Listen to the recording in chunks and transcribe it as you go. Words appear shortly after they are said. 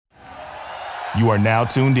You are now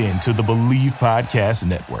tuned in to the Believe Podcast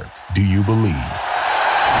Network. Do you believe?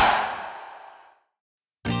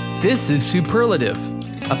 This is Superlative,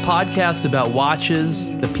 a podcast about watches,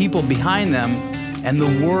 the people behind them, and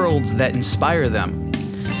the worlds that inspire them.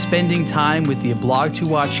 Spending time with the Blog to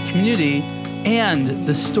Watch community and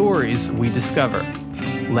the stories we discover.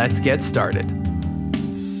 Let's get started.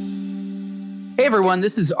 Hey everyone,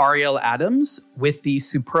 this is Ariel Adams with the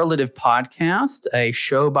Superlative Podcast, a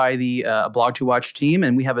show by the Blog to Watch team,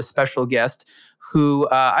 and we have a special guest who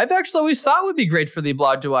I've actually always thought would be great for the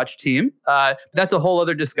Blog to Watch team. That's a whole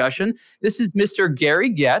other discussion. This is Mr. Gary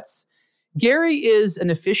Getz. Gary is an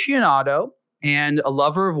aficionado and a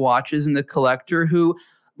lover of watches and a collector who,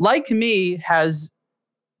 like me, has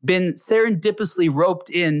been serendipitously roped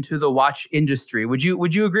into the watch industry. Would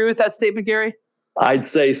you agree with that statement, Gary? I'd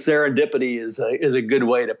say serendipity is a good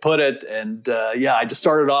way to put it. And I just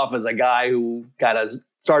started off as a guy who kind of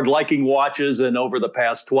started liking watches, and over the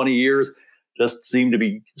past 20 years, just seemed to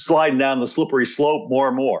be sliding down the slippery slope more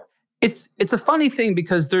and more. It's a funny thing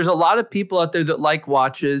because there's a lot of people out there that like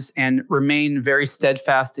watches and remain very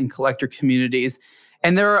steadfast in collector communities.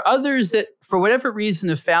 And there are others that, for whatever reason,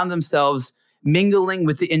 have found themselves mingling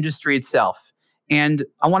with the industry itself. And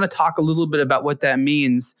I want to talk a little bit about what that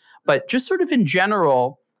means. But just sort of in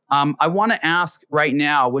general, I want to ask right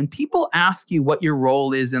now, when people ask you what your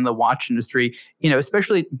role is in the watch industry,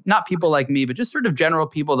 especially not people like me, but just sort of general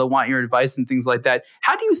people that want your advice and things like that,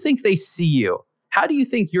 how do you think they see you? How do you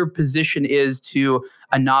think your position is to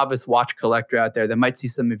a novice watch collector out there that might see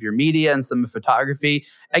some of your media and some of photography?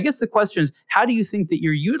 I guess the question is, how do you think that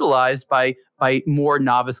you're utilized by more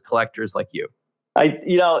novice collectors like you?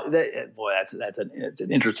 That's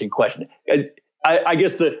an interesting question. I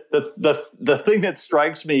guess the thing that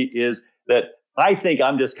strikes me is that I think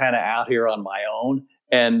I'm just kind of out here on my own,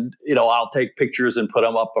 and I'll take pictures and put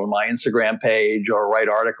them up on my Instagram page, or write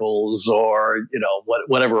articles, or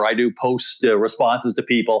whatever I do, post responses to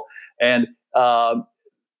people. And I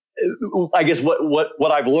guess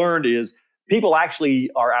what I've learned is people actually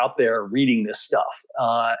are out there reading this stuff.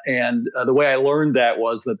 And the way I learned that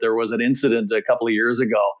was that there was an incident a couple of years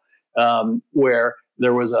ago where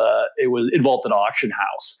it involved an auction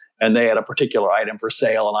house, and they had a particular item for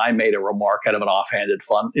sale, and I made a remark, kind of an offhanded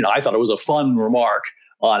fun. I thought it was a fun remark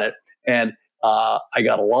on it, and I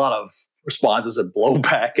got a lot of responses and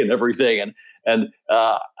blowback and everything. And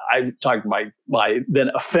I talked to my then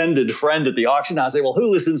offended friend at the auction house. I say, well, who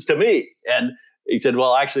listens to me? And he said,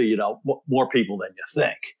 well, actually, more people than you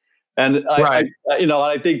think. And right.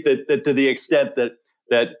 I think that to the extent that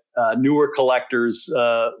newer collectors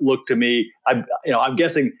look to me, I'm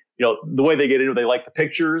guessing, the way they get into it, they like the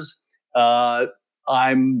pictures.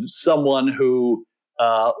 I'm someone who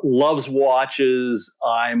loves watches.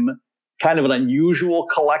 I'm kind of an unusual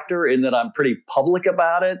collector in that I'm pretty public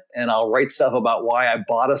about it, and I'll write stuff about why I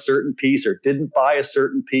bought a certain piece or didn't buy a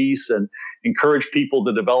certain piece, and encourage people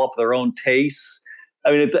to develop their own tastes.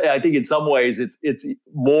 I mean, I think in some ways it's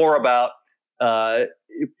more about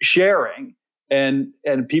sharing. And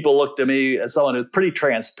people look to me as someone who's pretty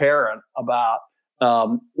transparent about,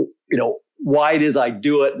 why it is I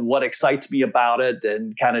do it and what excites me about it,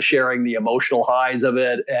 and kind of sharing the emotional highs of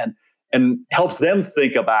it, and helps them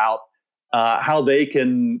think about how they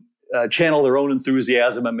can channel their own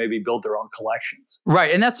enthusiasm and maybe build their own collections.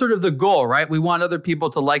 Right. And that's sort of the goal, right? We want other people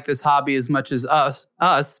to like this hobby as much as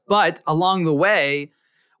us. But along the way,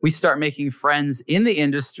 we start making friends in the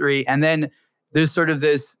industry. And then there's sort of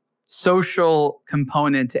this social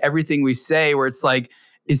component to everything we say, where it's like,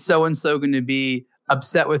 is so-and-so going to be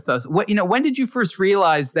upset with us? When did you first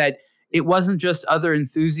realize that it wasn't just other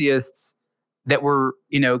enthusiasts that were,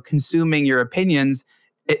 consuming your opinions?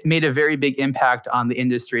 It made a very big impact on the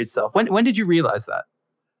industry itself. When did you realize that?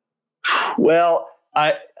 Well,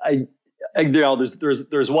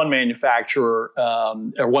 there's one manufacturer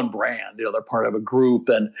or one brand, they're part of a group,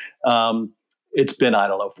 and it's been,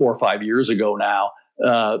 4 or 5 years ago now,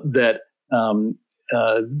 that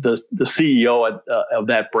the CEO of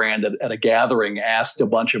that brand at a gathering asked a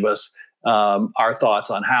bunch of us our thoughts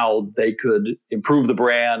on how they could improve the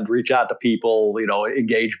brand, reach out to people,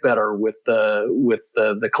 engage better with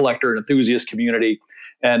the collector and enthusiast community,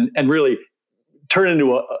 and really turn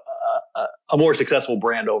into a more successful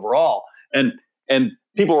brand overall. And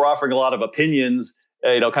people were offering a lot of opinions,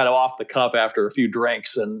 kind of off the cuff after a few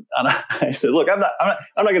drinks. And I said, look, I'm not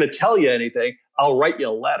going to tell you anything. I'll write you a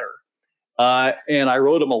letter. And I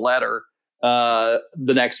wrote him a letter the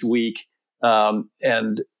next week. And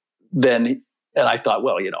I thought,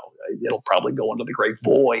 well, it'll probably go into the great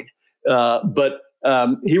void. But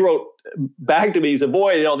he wrote back to me. He said,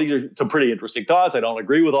 "Boy, these are some pretty interesting thoughts. I don't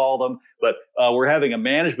agree with all of them, but we're having a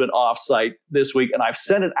management offsite this week, and I've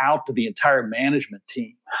sent it out to the entire management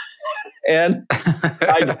team." And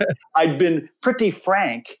I'd been pretty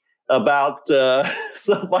frank about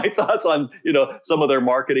some of my thoughts on some of their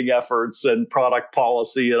marketing efforts and product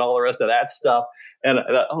policy and all the rest of that stuff. And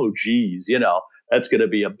I thought, oh, geez, that's going to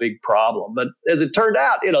be a big problem. But as it turned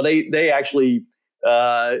out, they actually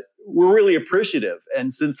were really appreciative.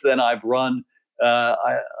 And since then, I've run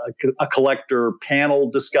a collector panel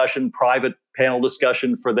discussion, private panel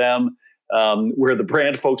discussion for them, where the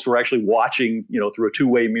brand folks were actually watching, through a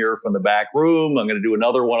two-way mirror from the back room. I'm going to do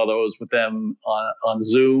another one of those with them on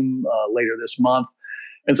Zoom later this month.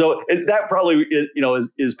 And so that probably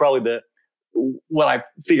is probably when I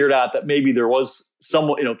figured out that maybe there was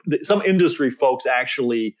some industry folks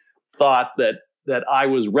actually thought that I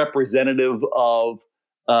was representative of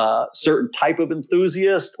certain type of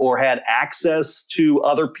enthusiast or had access to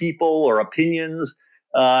other people or opinions,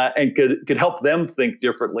 and could help them think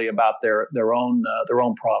differently about their own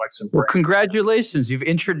products and brands. Well, congratulations! You've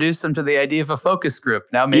introduced them to the idea of a focus group.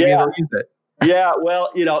 Now maybe they'll use it. Yeah.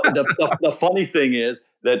 Well, the funny thing is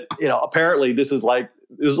that apparently this is like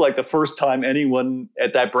the first time anyone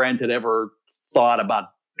at that brand had ever thought about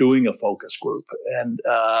doing a focus group, and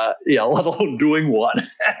let alone doing one.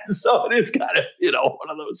 And so it is kind of one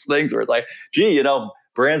of those things where it's like, gee,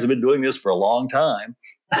 brands have been doing this for a long time.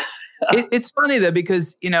 It's funny though,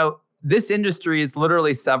 because this industry is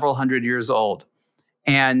literally several hundred years old,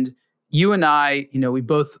 and you and I, we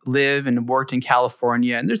both live and worked in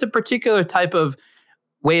California, and there's a particular type of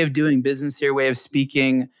way of doing business here, way of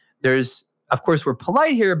speaking. There's, of course, we're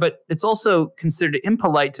polite here, but it's also considered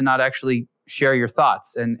impolite to not actually share your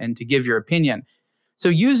thoughts and to give your opinion. So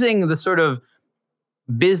using the sort of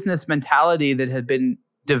business mentality that had been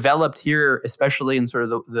developed here, especially in sort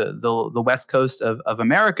of the West Coast of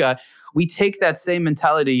America, we take that same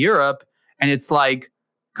mentality to Europe, and it's like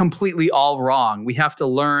completely all wrong. We have to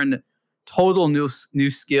learn total new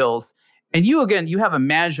skills. And you have a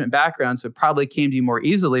management background, so it probably came to you more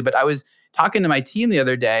easily. But I was talking to my team the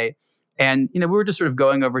other day, and we were just sort of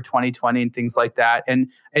going over 2020 and things like that. And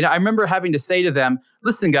I remember having to say to them,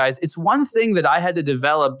 listen, guys, it's one thing that I had to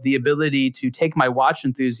develop the ability to take my watch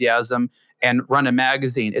enthusiasm and run a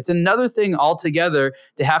magazine. It's another thing altogether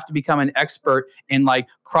to have to become an expert in like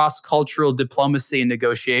cross-cultural diplomacy and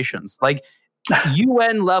negotiations. Like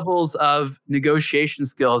UN levels of negotiation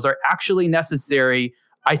skills are actually necessary,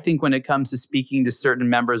 I think, when it comes to speaking to certain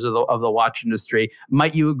members of the watch industry.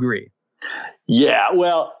 Might you agree? Yeah,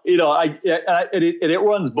 well, it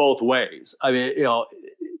runs both ways. I mean,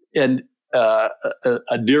 and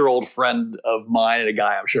a dear old friend of mine and a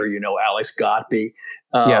guy I'm sure Alex Gottby.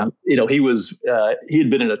 He had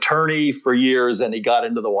been an attorney for years, and he got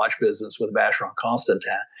into the watch business with Vacheron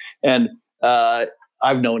Constantin. And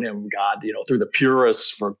I've known him, through the purists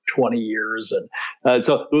for 20 years. And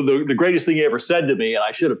so the greatest thing he ever said to me, and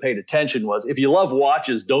I should have paid attention, was, if you love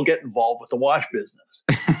watches, don't get involved with the watch business.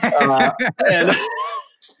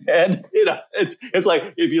 And it's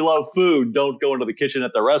like, if you love food, don't go into the kitchen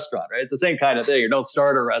at the restaurant, right? It's the same kind of thing. Or don't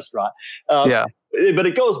start a restaurant. But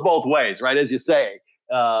it goes both ways, right? As you say,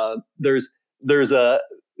 there's a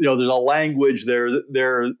language. There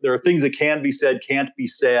are things that can be said, can't be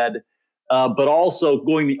said. But also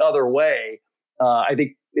going the other way, I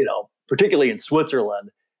think, particularly in Switzerland,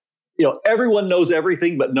 everyone knows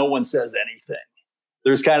everything, but no one says anything.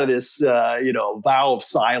 There's kind of this, vow of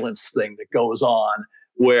silence thing that goes on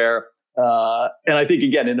where, and I think,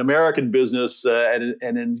 again, in American business and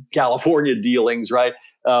in California dealings, right,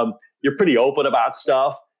 you're pretty open about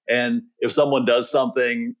stuff. And if someone does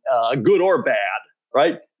something good or bad,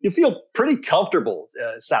 right, you feel pretty comfortable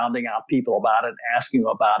sounding out people about it and asking them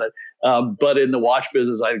about it. But in the watch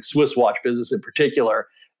business, I think Swiss watch business in particular,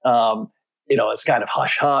 it's kind of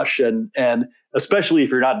hush hush, and especially if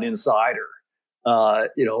you're not an insider, as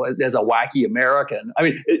a wacky American. I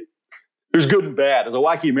mean, there's good and bad. As a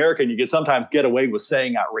wacky American, you can sometimes get away with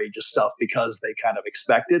saying outrageous stuff because they kind of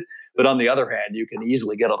expect it. But on the other hand, you can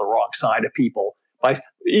easily get on the wrong side of people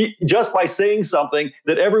just by saying something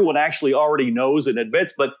that everyone actually already knows and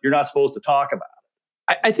admits, but you're not supposed to talk about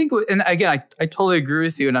it. I think, and again, I totally agree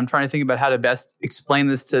with you, and I'm trying to think about how to best explain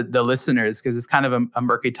this to the listeners, because it's kind of a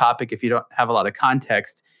murky topic if you don't have a lot of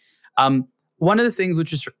context. One of the things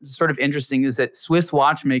which is sort of interesting is that Swiss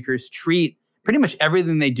watchmakers treat pretty much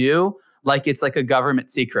everything they do like it's like a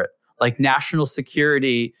government secret, like national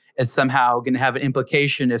security is somehow going to have an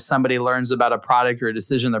implication if somebody learns about a product or a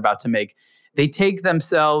decision they're about to make. They take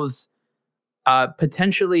themselves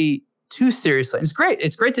potentially too seriously. And it's great.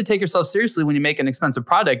 It's great to take yourself seriously when you make an expensive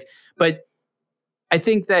product. But I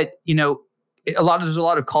think that, there's a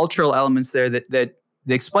lot of cultural elements there that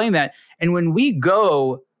explain that. And when we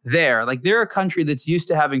go there, like they're a country that's used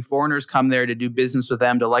to having foreigners come there to do business with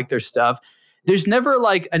them, to like their stuff. There's never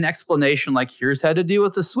like an explanation like, here's how to deal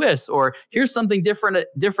with the Swiss, or here's something different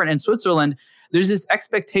in Switzerland. There's this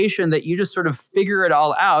expectation that you just sort of figure it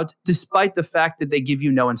all out, despite the fact that they give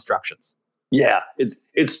you no instructions. Yeah,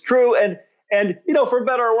 it's true, and for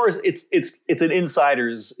better or worse, it's an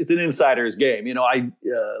insider's game. I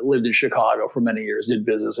lived in Chicago for many years, did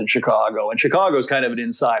business in Chicago, and Chicago is kind of an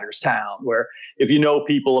insider's town where if you know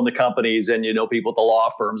people in the companies and you know people at the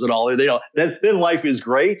law firms and all, then life is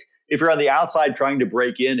great. If you're on the outside trying to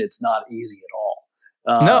break in, it's not easy at all.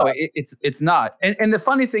 No, it's not. And the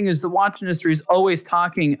funny thing is, the watch industry is always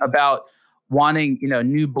talking about wanting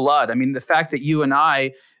new blood. I mean, the fact that you and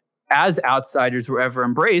I, as outsiders, were ever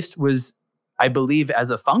embraced was, I believe, as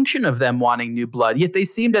a function of them wanting new blood. Yet they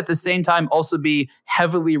seemed at the same time also be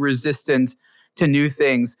heavily resistant to new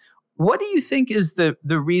things. What do you think is the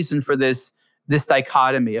reason for this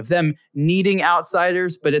dichotomy of them needing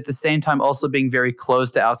outsiders, but at the same time also being very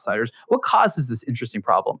closed to outsiders? What causes this interesting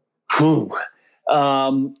problem?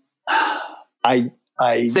 I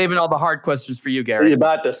saving all the hard questions for you, Gary. You're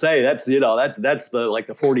about to say that's the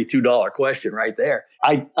 $42 question right there.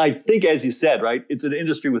 I think, as you said, right, it's an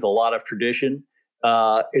industry with a lot of tradition.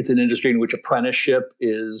 It's an industry in which apprenticeship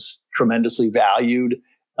is tremendously valued.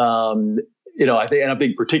 I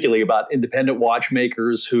think particularly about independent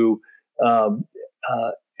watchmakers who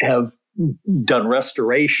have done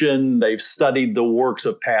restoration. They've studied the works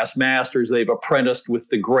of past masters. They've apprenticed with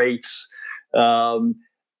the greats. And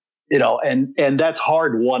that's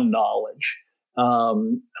hard-won knowledge.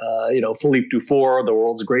 Philippe Dufour, the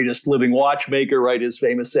world's greatest living watchmaker, right? His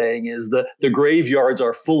famous saying is the graveyards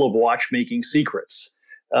are full of watchmaking secrets.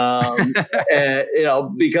 Because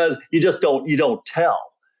you don't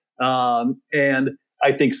tell. And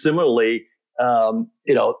I think similarly,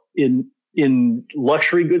 in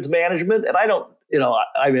luxury goods management, and I don't know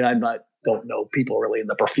people really in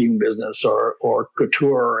the perfume business or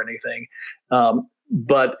couture or anything.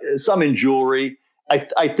 But some in jewelry,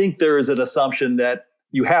 I think there is an assumption that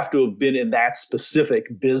you have to have been in that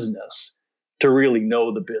specific business to really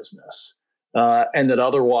know the business. And that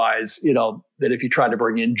otherwise, that if you try to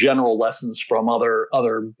bring in general lessons from other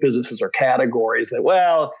businesses or categories,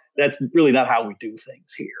 that's really not how we do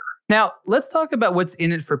things here. Now, let's talk about what's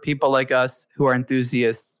in it for people like us who are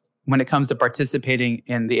enthusiasts when it comes to participating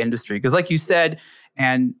in the industry. Because like you said,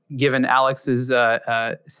 and given Alex's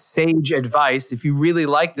sage advice, if you really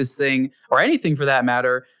like this thing, or anything for that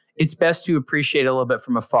matter, it's best to appreciate it a little bit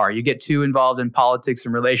from afar. You get too involved in politics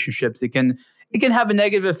and relationships, it can have a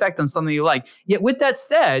negative effect on something you like. Yet with that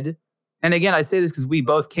said, and again, I say this because we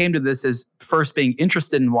both came to this as first being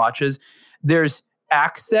interested in watches, there's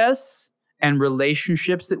access and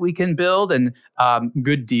relationships that we can build and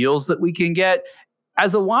good deals that we can get.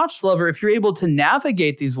 As a watch lover, if you're able to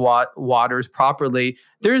navigate these waters properly,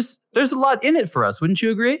 there's a lot in it for us. Wouldn't you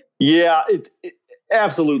agree? Yeah,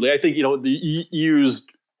 absolutely. I think, you used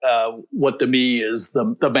what to me is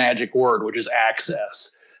the magic word, which is access.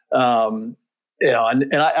 And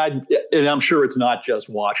I'm sure it's not just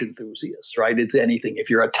watch enthusiasts, right? It's anything. If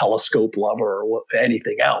you're a telescope lover or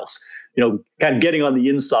anything else, kind of getting on the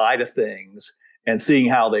inside of things and seeing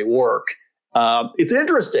how they work. It's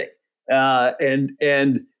interesting. And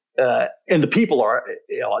the people are,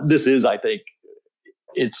 this is, I think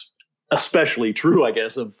it's especially true, I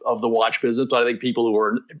guess, of the watch business. But I think people who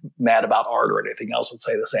are mad about art or anything else would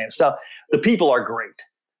say the same stuff. The people are great,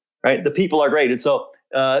 right? The people are great. And so,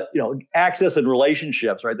 access and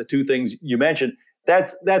relationships, right? The two things you mentioned,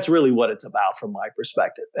 that's really what it's about from my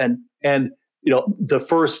perspective. And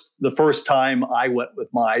the first time I went with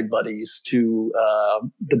my buddies to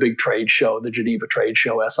the big trade show, the Geneva trade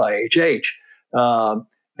show, SIHH,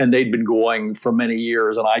 and they'd been going for many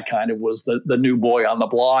years, and I kind of was the new boy on the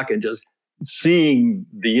block, and just seeing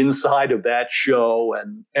the inside of that show,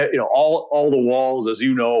 and all the walls, as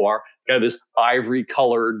you know, are kind of this ivory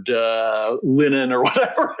colored linen or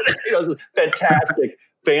whatever, this fantastic,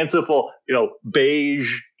 fanciful,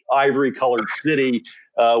 beige ivory colored city.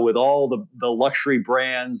 With all the luxury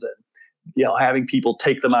brands, and having people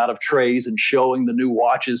take them out of trays and showing the new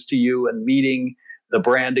watches to you, and meeting the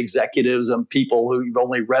brand executives and people who you've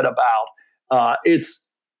only read about. It's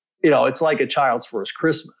like a child's first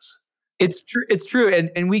Christmas. It's true. It's true,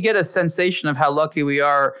 and we get a sensation of how lucky we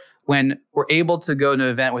are when we're able to go to an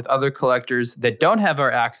event with other collectors that don't have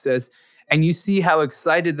our access, and you see how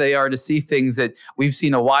excited they are to see things that we've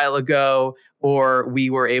seen a while ago, or we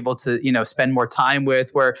were able to, spend more time with,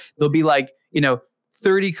 where there'll be like,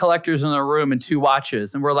 30 collectors in a room and 2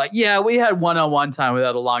 watches. And we're like, yeah, we had one-on-one time with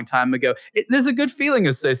that a long time ago. There's a good feeling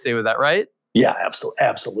associated with that, right? Yeah,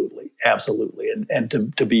 absolutely. And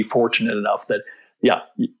to be fortunate enough that,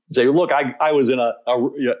 say, look, I was in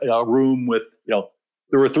a room with,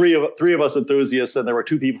 there were three of us enthusiasts, and there were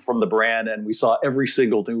 2 people from the brand, and we saw every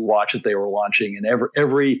single new watch that they were launching, and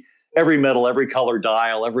every metal, every color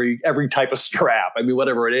dial, every type of strap. I mean,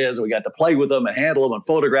 whatever it is, we got to play with them and handle them and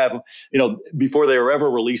photograph them, before they were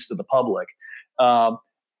ever released to the public.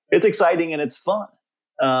 It's exciting and it's fun.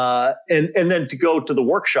 And then to go to the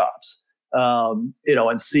workshops, and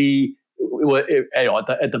see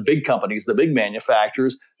at the big companies, the big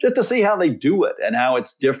manufacturers, just to see how they do it and how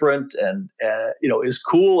it's different and is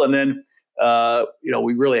cool. And then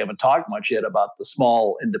we really haven't talked much yet about the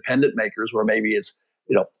small independent makers, where maybe it's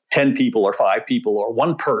 10 people or 5 people or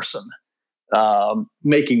 1 person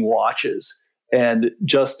making watches, and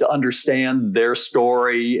just to understand their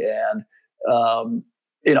story. And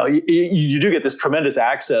you do get this tremendous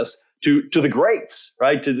access to the greats,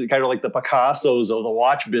 right? To kind of like the Picassos of the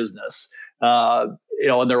watch business, and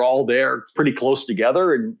they're all there pretty close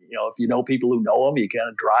together. And if you know people who know them, you kind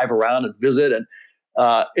of drive around and visit, and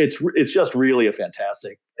it's just really a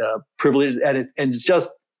fantastic privilege. And it's just,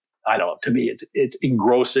 I don't know, to me, it's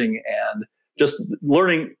engrossing, and just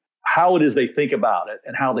learning how it is they think about it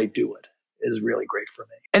and how they do it is really great for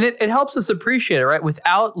me. And it helps us appreciate it, right?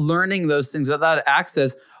 Without learning those things, without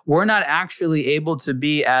access, we're not actually able to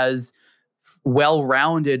be as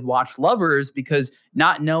well-rounded watch lovers, because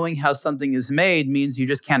not knowing how something is made means you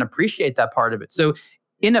just can't appreciate that part of it. So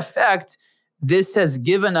in effect, this has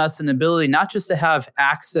given us an ability not just to have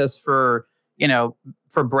access for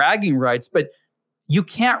bragging rights, but you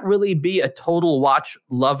can't really be a total watch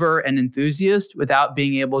lover and enthusiast without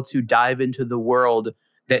being able to dive into the world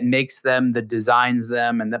that makes them, that designs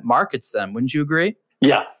them, and that markets them. Wouldn't you agree?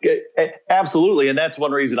 Yeah, absolutely. And that's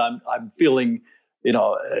one reason I'm feeling,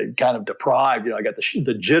 kind of deprived. I got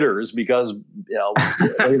the jitters because,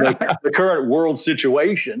 the current world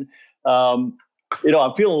situation. I'm feeling a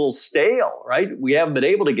little stale, right? We haven't been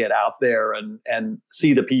able to get out there and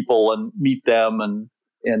see the people and meet them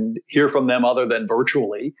and hear from them other than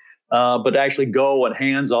virtually, but actually go and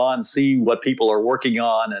hands-on see what people are working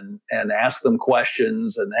on and ask them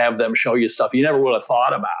questions and have them show you stuff you never would have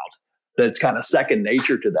thought about, that's kind of second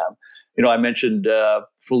nature to them. I mentioned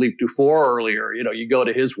Philippe Dufour earlier. You go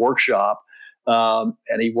to his workshop, and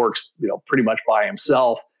he works, pretty much by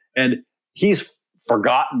himself, and he's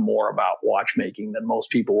forgotten more about watchmaking than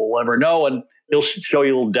most people will ever know. And he'll show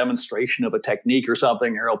you a little demonstration of a technique or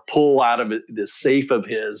something, or he'll pull out of this safe of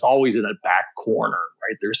his, always in a back corner,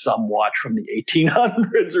 right? There's some watch from the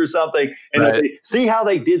 1800s or something. And right. See how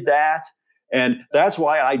they did that? And that's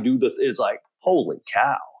why I do this. It's like, holy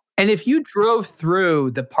cow. And if you drove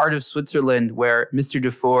through the part of Switzerland where Mr.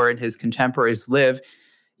 Dufour and his contemporaries live,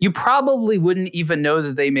 you probably wouldn't even know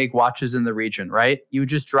that they make watches in the region, right? You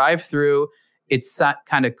just drive through. It's that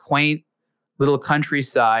kind of quaint little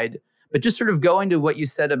countryside, but just sort of going to what you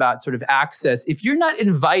said about sort of access. If you're not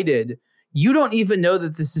invited, you don't even know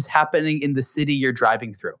that this is happening in the city you're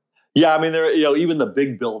driving through. Yeah, I mean, there, even the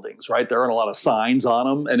big buildings, right? There aren't a lot of signs on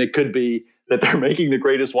them, and it could be that they're making the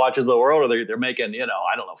greatest watches in the world, or they're making,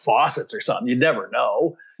 I don't know, faucets or something. You never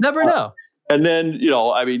know. Never know. And then,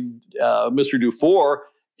 Mr. Dufour,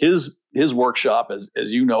 his workshop,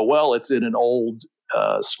 as you know well, it's in an old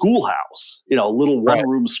schoolhouse, a little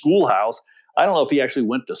one-room schoolhouse. I don't know if he actually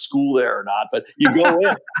went to school there or not, but you go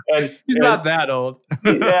in and he's not that old.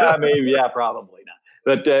 Yeah, maybe. Yeah, probably not.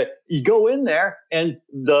 But you go in there and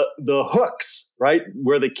the hooks, right,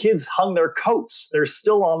 where the kids hung their coats, they're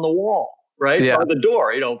still on the wall, right? Yeah. Or the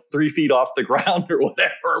door, 3 feet off the ground or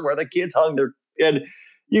whatever, where the kids hung their, and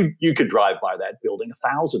you could drive by that building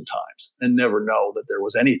 1,000 times and never know that there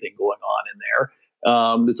was anything going on in there.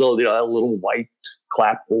 It's a little white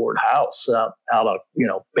clapboard house out of,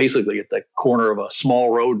 basically at the corner of a small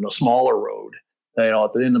road and a smaller road,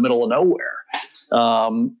 in the middle of nowhere.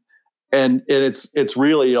 And it's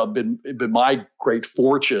really been my great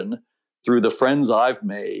fortune through the friends I've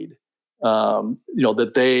made,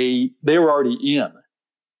 that they were already in,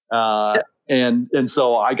 and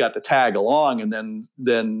so I got to tag along, and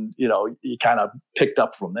then you kind of picked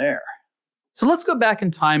up from there. So let's go back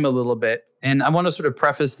in time a little bit. And I want to sort of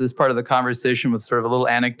preface this part of the conversation with sort of a little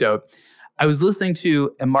anecdote. I was listening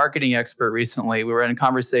to a marketing expert recently. We were in a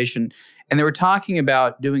conversation, and they were talking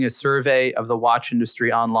about doing a survey of the watch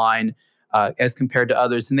industry online as compared to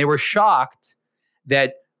others. And they were shocked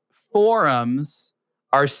that forums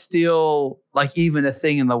are still like even a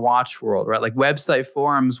thing in the watch world, right? Like website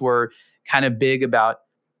forums were kind of big about,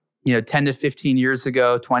 10 to 15 years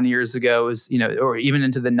ago, 20 years ago, or even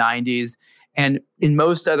into the 90s. And in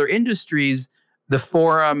most other industries, the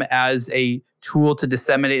forum as a tool to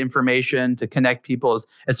disseminate information, to connect people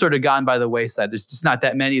has sort of gone by the wayside. There's just not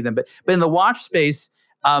that many of them. But in the watch space,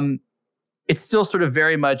 it's still sort of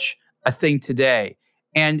very much a thing today.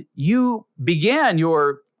 And you began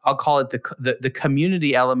your, I'll call it the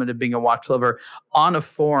community element of being a watch lover on a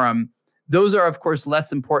forum. Those are, of course,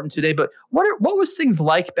 less important today. But what was things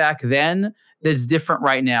like back then that's different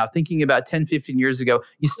right now? Thinking about 10, 15 years ago,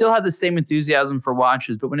 you still had the same enthusiasm for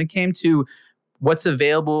watches. But when it came to what's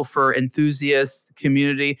available for enthusiasts,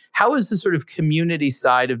 community, how has the sort of community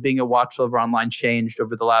side of being a watch lover online changed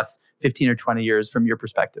over the last 15 or 20 years from your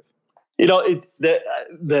perspective? I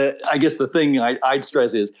guess the thing I'd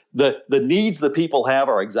stress is the needs that people have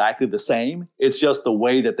are exactly the same. It's just the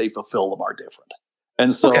way that they fulfill them are different.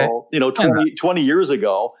 And so, 20 years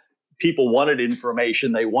ago, people wanted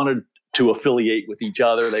information. They wanted to affiliate with each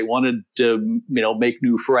other. They wanted to, make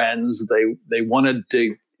new friends. They wanted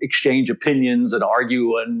to exchange opinions and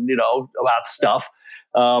argue and, about stuff.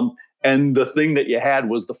 And the thing that you had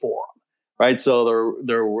was the forum, right? So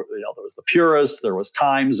there was the purists, there was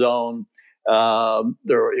Time Zone,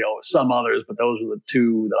 there were, some others, but those were the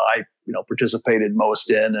two that I, participated most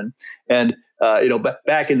in. And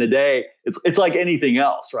back in the day, it's like anything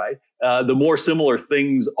else, right? The more similar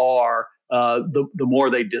things are, the more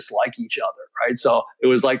they dislike each other, right? So it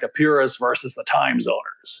was like the purists versus the time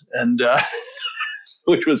zoners, and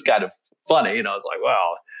which was kind of funny. It's like,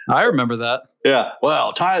 well, I remember that. Yeah.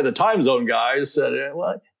 Well, the time zone guys said,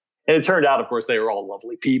 well, and it turned out, of course, they were all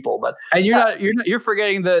lovely people. But and you're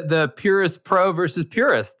forgetting the purist pro versus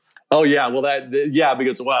purists. Oh yeah, well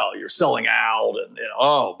because you're selling out, and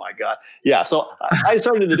oh my God, yeah. So I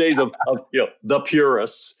started in the days of the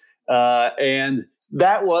purists, and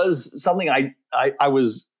that was something I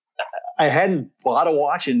hadn't bought a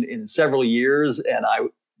watch in several years, and I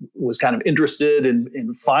was kind of interested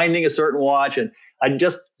in finding a certain watch, and I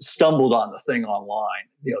just stumbled on the thing online,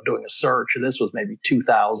 doing a search, and this was maybe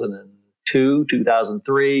 2002,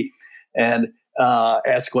 2003, and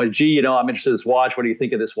asked, I'm interested in this watch. What do you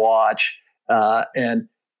think of this watch? And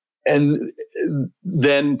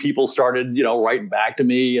then people started, writing back to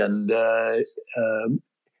me, and the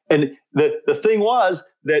thing was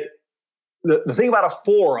that the thing about a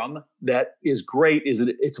forum that is great is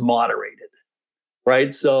that it's moderated,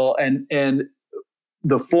 right? So and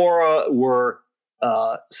the fora were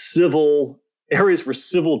civil areas for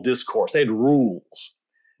civil discourse. They had rules,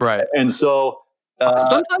 right? And so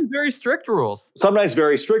sometimes very strict rules. Sometimes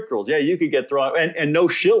very strict rules. Yeah, you could get thrown, and no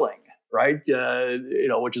shilling, right?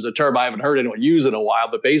 Which is a term I haven't heard anyone use in a while.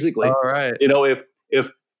 But basically, all right.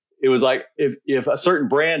 If it was like if a certain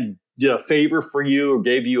brand did a favor for you or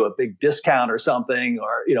gave you a big discount or something,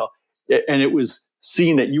 or and it was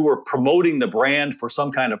seen that you were promoting the brand for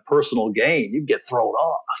some kind of personal gain, you'd get thrown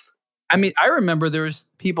off. I mean, I remember there was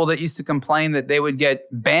people that used to complain that they would get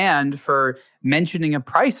banned for mentioning a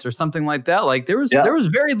price or something like that. Like there was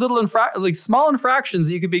very little small infractions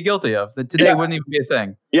that you could be guilty of that today wouldn't even be a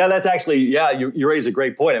thing. Yeah, that's actually, you raise a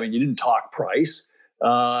great point. I mean, you didn't talk price.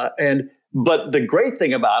 But the great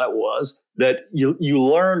thing about it was that you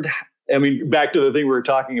learned, back to the thing we were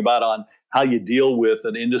talking about on how you deal with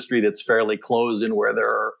an industry that's fairly closed and where there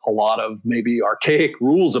are a lot of maybe archaic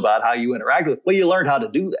rules about how you interact with it. Well, you learned how to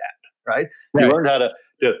do that. Right? You learned how to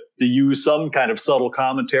use some kind of subtle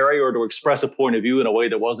commentary or to express a point of view in a way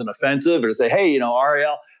that wasn't offensive, or to say, hey,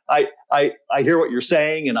 Ariel, I hear what you're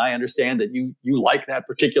saying, and I understand that you like that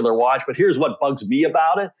particular watch, but here's what bugs me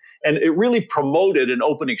about it. And it really promoted an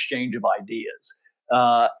open exchange of ideas,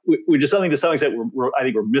 which is something to some extent I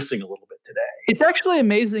think we're missing a little bit today. It's actually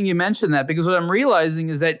amazing you mentioned that, because what I'm realizing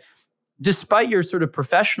is that despite your sort of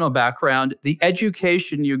professional background, the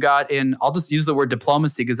education you got in, I'll just use the word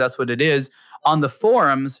diplomacy because that's what it is, on the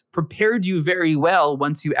forums prepared you very well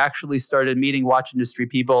once you actually started meeting watch industry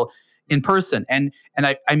people in person. And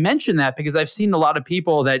I mention that because I've seen a lot of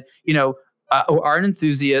people that, who are an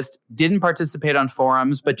enthusiast, didn't participate on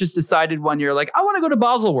forums, but just decided one year, like, I want to go to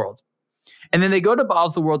Baselworld. And then they go to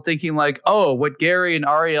Baselworld thinking like, oh, what Gary and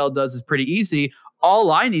Ariel does is pretty easy.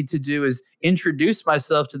 All I need to do is introduce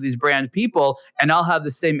myself to these brand people and I'll have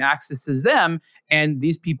the same access as them. And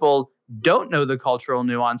these people don't know the cultural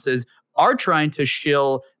nuances, are trying to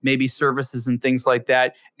shill maybe services and things like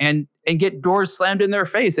that and get doors slammed in their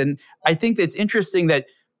face. And I think it's interesting that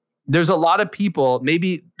there's a lot of people,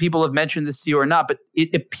 maybe people have mentioned this to you or not, but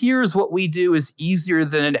it appears what we do is easier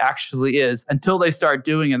than it actually is until they start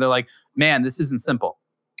doing it. They're like, man, this isn't simple.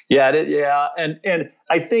 Yeah. And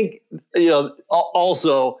I think,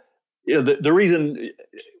 also, the reason,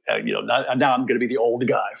 now I'm going to be the old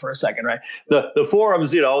guy for a second, right? The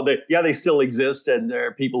forums, they still exist, and there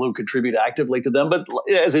are people who contribute actively to them, but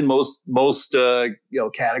as in most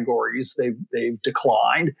categories, they've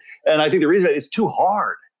declined. And I think the reason is it's too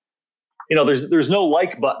hard. There's no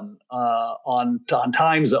like button on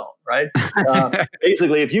Time Zone, right?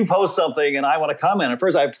 Basically, if you post something and I want to comment, at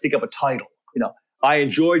first I have to think of a title. I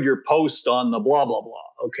enjoyed your post on the blah blah blah.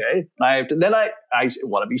 Okay, I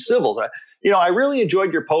want to be civil. Right? I really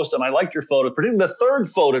enjoyed your post and I liked your photo, particularly the third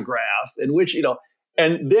photograph in which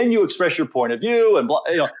and then you express your point of view and blah,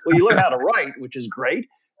 well, you learn how to write, which is great.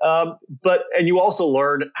 And you also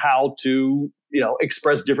learn how to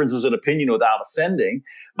express differences in opinion without offending.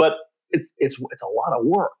 But it's a lot of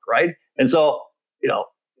work, right? And so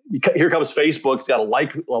here comes Facebook. It's got a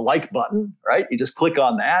like button, right? You just click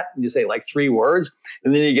on that and you say like 3 words,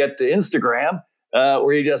 and then you get to Instagram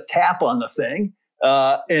where you just tap on the thing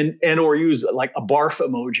and or use like a barf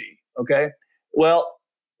emoji. Okay, well,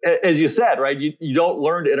 as you said, right, you don't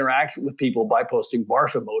learn to interact with people by posting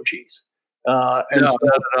barf emojis. You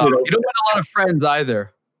don't get a lot of friends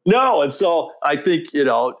either. No, and so I think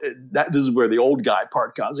that this is where the old guy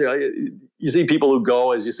part comes. You see people who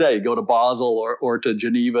go, as you say, go to Basel or to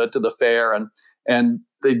Geneva to the fair, and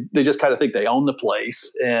they just kind of think they own the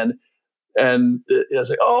place, and it's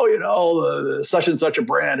like, the such and such a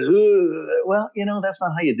brand. Well, that's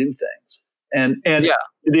not how you do things. And to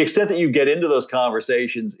the extent that you get into those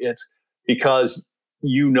conversations, it's because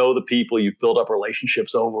the people, you've built up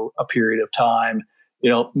relationships over a period of time.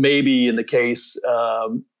 Maybe in the case.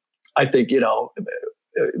 I think,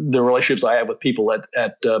 the relationships I have with people at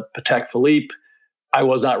Patek Philippe, I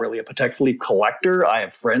was not really a Patek Philippe collector. I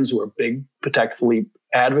have friends who are big Patek Philippe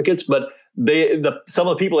advocates, but some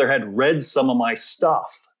of the people there had read some of my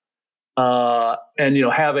stuff. And,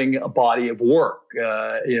 having a body of work,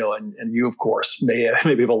 and you, of course, maybe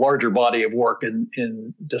have a larger body of work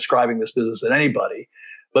in describing this business than anybody.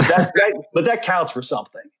 But that counts for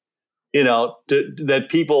something, that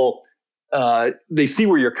people... they see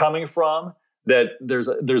where you're coming from, that there's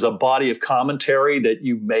a body of commentary that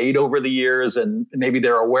you've made over the years, and maybe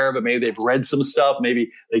they're aware of it. Maybe they've read some stuff. Maybe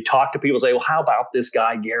they talk to people and say, well, how about this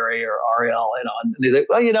guy, Gary or Ariel? And they say,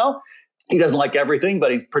 well, he doesn't like everything,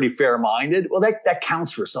 but he's pretty fair-minded. Well, that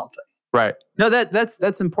counts for something. Right. No,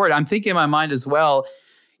 that's important. I'm thinking in my mind as well,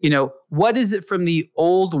 what is it from the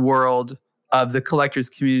old world of the collectors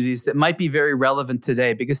communities that might be very relevant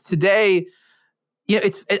today? Because today,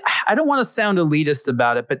 I don't want to sound elitist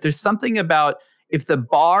about it, but there's something about if the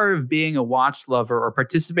bar of being a watch lover or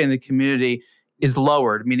participating in the community is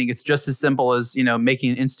lowered, meaning it's just as simple as,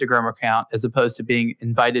 making an Instagram account as opposed to being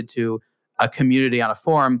invited to a community on a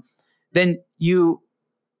forum, then you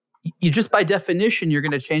just by definition, you're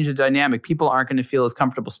going to change the dynamic. People aren't going to feel as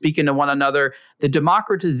comfortable speaking to one another. The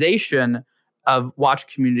democratization of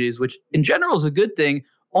watch communities, which in general is a good thing,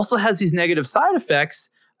 also has these negative side effects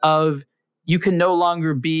of you can no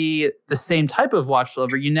longer be the same type of watch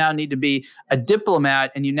lover. You now need to be a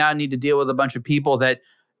diplomat, and you now need to deal with a bunch of people that,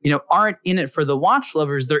 aren't in it for the watch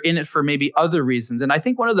lovers. They're in it for maybe other reasons. And I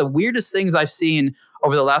think one of the weirdest things I've seen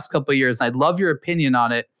over the last couple of years, and I'd love your opinion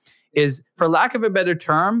on it, is, for lack of a better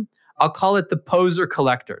term, I'll call it the poser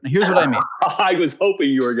collector. Now, here's what I mean. I was hoping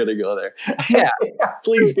you were going to go there. Yeah.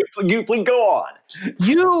 Please go on.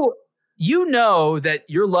 You know that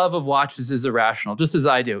your love of watches is irrational, just as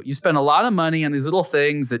I do. You spend a lot of money on these little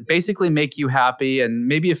things that basically make you happy and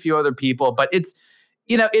maybe a few other people, but it's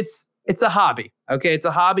a hobby, okay? It's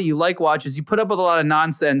a hobby. You like watches. You put up with a lot of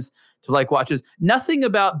nonsense to like watches. Nothing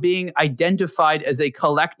about being identified as a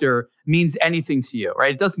collector means anything to you,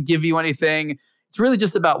 right? It doesn't give you anything. It's really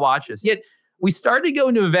just about watches. Yet we started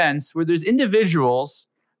going to events where there's individuals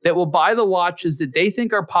that will buy the watches that they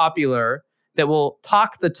think are popular, that will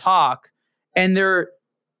talk the talk, and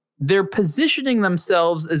they're positioning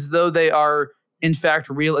themselves as though they are, in fact,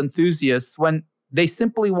 real enthusiasts when they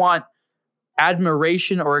simply want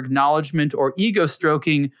admiration or acknowledgement or ego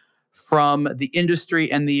stroking from the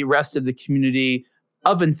industry and the rest of the community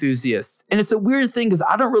of enthusiasts. And it's a weird thing because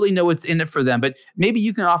I don't really know what's in it for them, but maybe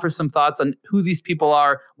you can offer some thoughts on who these people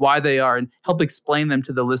are, why they are, and help explain them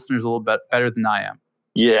to the listeners a little bit better than I am.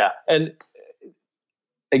 Yeah. And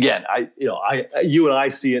again, you and I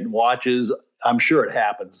see it in watches. I'm sure it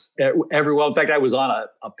happens everywhere. In fact, I was on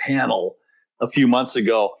a panel a few months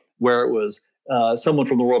ago where it was someone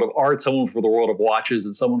from the world of art, someone from the world of watches,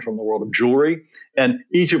 and someone from the world of jewelry. And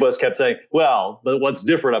each of us kept saying, well, but what's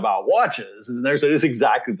different about watches? And they said it's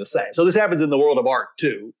exactly the same. So this happens in the world of art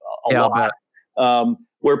too, a lot,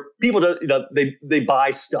 where people they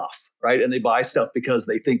buy stuff, right? And they buy stuff because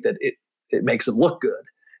they think that it makes them look good.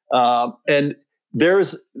 And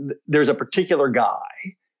there's a particular guy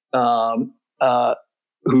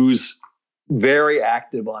who's very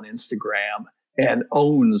active on Instagram and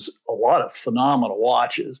owns a lot of phenomenal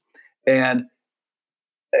watches. And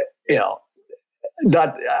the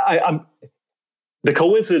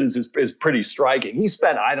coincidence is pretty striking. He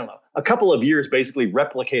spent, I don't know, a couple of years basically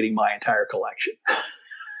replicating my entire collection.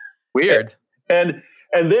 Weird. And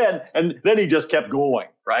then he just kept going,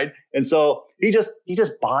 right? And so he just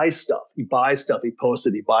buys stuff. He buys stuff. He posts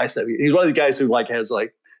it. He buys stuff. He's one of the guys who has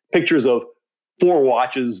pictures of 4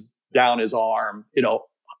 watches down his arm,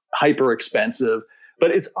 hyper expensive.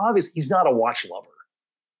 But it's obvious he's not a watch lover.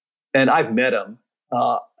 And I've met him.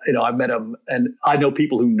 I've met him, and I know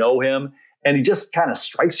people who know him, and he just kind of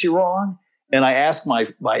strikes you wrong. And I asked my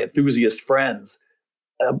enthusiast friends,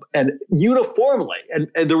 and uniformly, and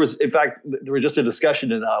there was just a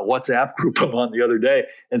discussion in a WhatsApp group I'm on the other day,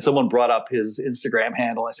 and someone brought up his Instagram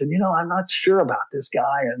handle. I said, I'm not sure about this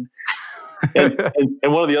guy, and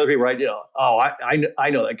one of the other people, right? I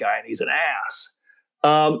know that guy, and he's an ass.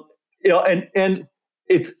 And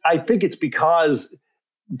I think it's because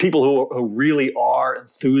people who really are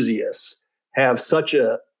enthusiasts have such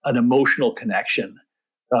an emotional connection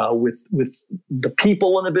with the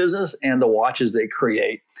people in the business and the watches they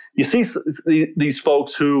create. You see these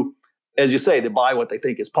folks who, as you say, they buy what they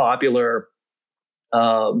think is popular.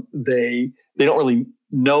 They don't really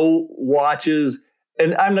know watches.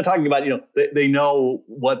 And I'm not talking about, they know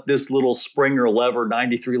what this little Springer lever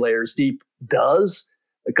 93 layers deep does,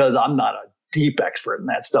 because I'm not a deep expert in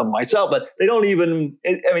that stuff myself, but they don't even,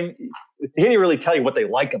 they can't really tell you what they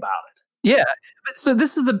like about it. Yeah. So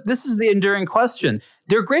this is the enduring question.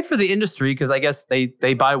 They're great for the industry because I guess they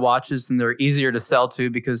buy watches and they're easier to sell to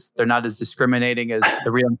because they're not as discriminating as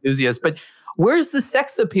the real enthusiasts. But where's the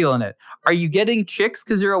sex appeal in it? Are you getting chicks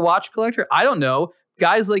because you're a watch collector? I don't know.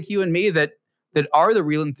 Guys like you and me that are the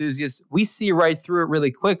real enthusiasts, we see right through it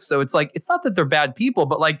really quick. So it's it's not that they're bad people,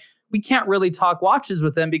 but we can't really talk watches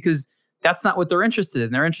with them because that's not what they're interested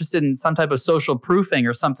in. They're interested in some type of social proofing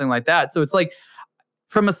or something like that. So it's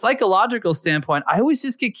from a psychological standpoint, I always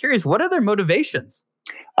just get curious, what are their motivations?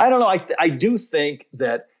 I don't know. I do think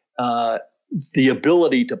that the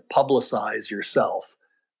ability to publicize yourself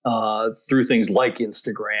through things like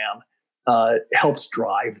Instagram helps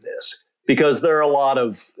drive this, because there are a lot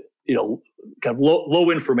of kind of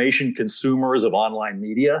low information consumers of online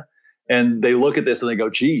media, and they look at this and they go,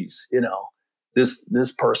 geez,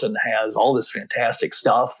 this person has all this fantastic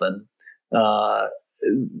stuff, and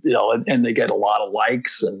and they get a lot of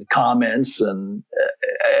likes and comments, and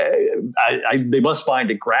they must find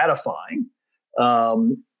it gratifying, but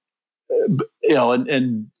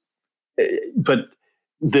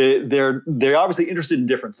they're obviously interested in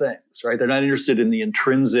different things, right? They're not interested in the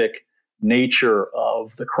intrinsic nature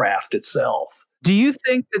of the craft itself. Do you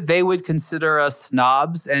think that they would consider us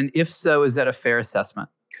snobs? And if so, is that a fair assessment?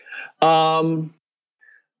 You're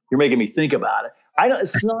making me think about it. I don't,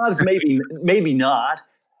 snobs, maybe not.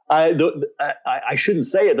 I shouldn't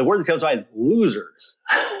say it. The word that comes to mind is losers.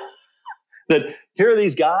 That here are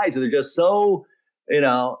these guys, and they're just so,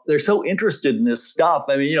 they're so interested in this stuff.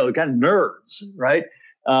 Kind of nerds, right?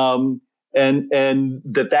 And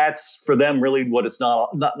that's for them really what it's not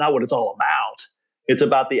what it's all about. It's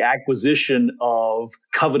about the acquisition of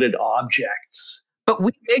coveted objects. But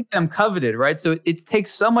we make them coveted, right? So it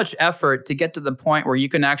takes so much effort to get to the point where you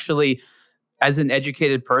can actually, as an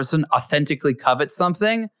educated person, authentically covet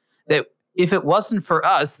something that if it wasn't for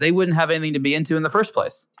us, they wouldn't have anything to be into in the first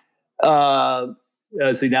place.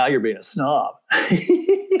 See, now you're being a snob.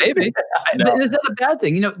 Maybe. No. Is that a bad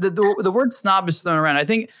thing? The word snob is thrown around. I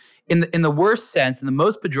think in the worst sense, in the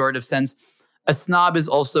most pejorative sense, a snob is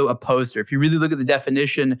also a poser. If you really look at the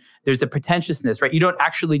definition, there's a pretentiousness, right? You don't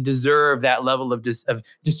actually deserve that level of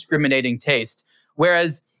discriminating taste.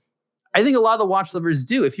 Whereas I think a lot of the watch lovers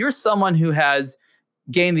do. If you're someone who has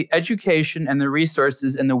gained the education and the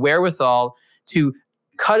resources and the wherewithal to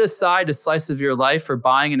cut aside a slice of your life for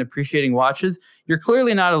buying and appreciating watches, you're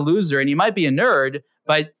clearly not a loser, and you might be a nerd,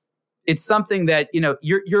 but it's something that,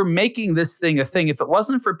 you're making this thing a thing. If it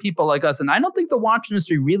wasn't for people like us, and I don't think the watch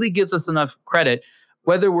industry really gives us enough credit,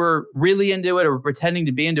 whether we're really into it or we're pretending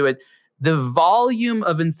to be into it, the volume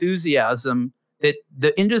of enthusiasm that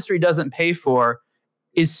the industry doesn't pay for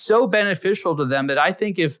is so beneficial to them that I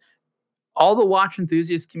think if all the watch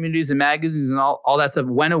enthusiast communities and magazines and all that stuff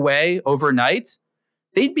went away overnight,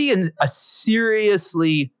 they'd be in a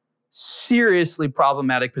seriously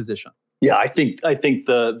problematic position. Yeah, I think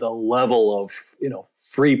the level of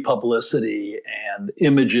free publicity and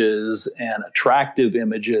images and attractive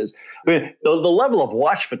images. I mean, the level of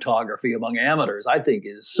watch photography among amateurs, I think,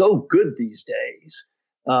 is so good these days,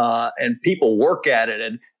 and people work at it,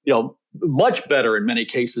 and much better in many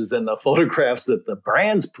cases than the photographs that the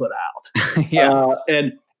brands put out. Yeah,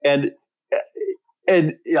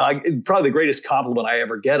 and probably the greatest compliment I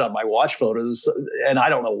ever get on my watch photos, and I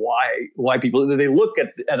don't know why people, they look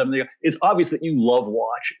at them, it's obvious that you love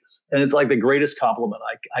watches, and it's like the greatest compliment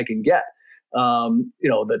I can get.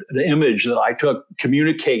 That the image that I took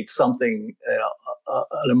communicates something,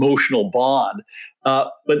 an emotional bond,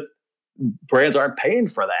 but brands aren't paying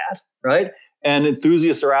for that, right? And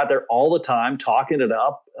enthusiasts are out there all the time talking it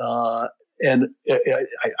up, and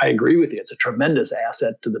I agree with you. It's a tremendous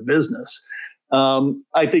asset to the business.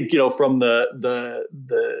 I think from the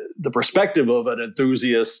perspective of an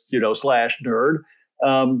enthusiast slash nerd,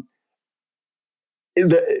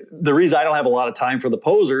 the reason I don't have a lot of time for the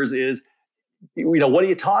posers is what do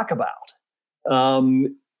you talk about?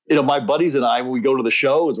 My buddies and I, when we go to the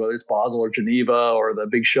shows, whether it's Basel or Geneva or the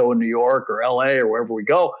big show in New York or LA or wherever we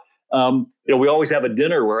go, we always have a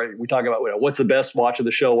dinner where we talk about what's the best watch of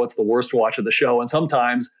the show, what's the worst watch of the show, and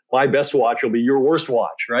sometimes my best watch will be your worst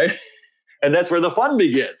watch, right? And that's where the fun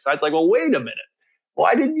begins. It's like, well, wait a minute.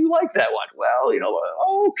 Why didn't you like that one? Well,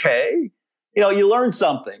 okay. You learn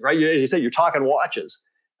something, right? As you said, you're talking watches.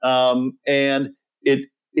 And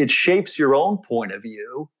it shapes your own point of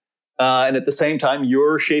view. And at the same time,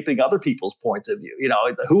 you're shaping other people's points of view.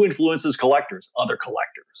 Who influences collectors? Other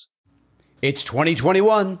collectors. It's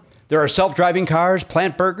 2021. There are self-driving cars,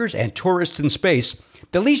 plant burgers, and tourists in space.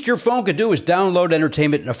 The least your phone could do is download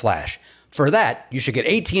entertainment in a flash. For that, you should get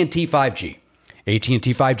AT&T 5G.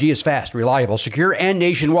 AT&T 5G is fast, reliable, secure, and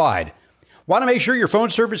nationwide. Want to make sure your phone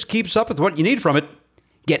service keeps up with what you need from it?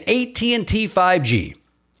 Get AT&T 5G.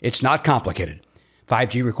 It's not complicated.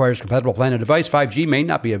 5G requires a compatible plan and device. 5G may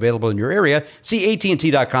not be available in your area. See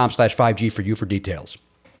AT&T.com/5G for you for details.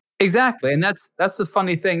 Exactly. And that's the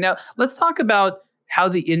funny thing. Now, let's talk about how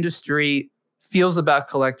the industry feels about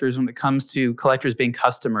collectors when it comes to collectors being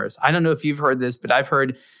customers. I don't know if you've heard this, but I've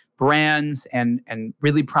heard brands and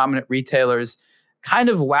really prominent retailers kind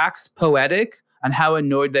of wax poetic on how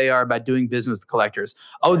annoyed they are about doing business with collectors.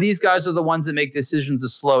 Oh, these guys are the ones that make decisions the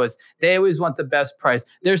slowest. They always want the best price.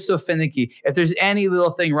 They're so finicky. If there's any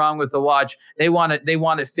little thing wrong with the watch, they want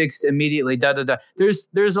it fixed immediately.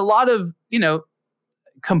 There's a lot of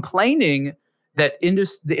complaining that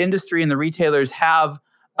the industry and the retailers have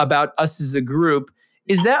about us as a group.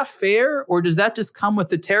 Is that fair, or does that just come with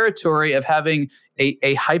the territory of having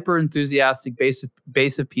a hyper enthusiastic base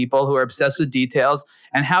of people who are obsessed with details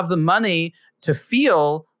and have the money to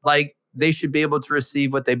feel like they should be able to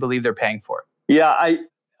receive what they believe they're paying for? Yeah,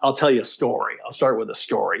 I'll tell you a story. I'll start with a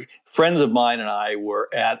story. Friends of mine and I were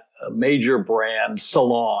at a major brand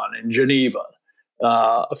salon in Geneva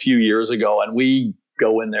a few years ago, and we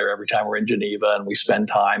go in there every time we're in Geneva, and we spend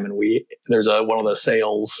time, and there's one of the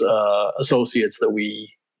sales associates that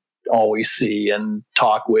we always see and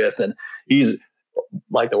talk with, and he's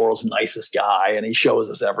like the world's nicest guy, and he shows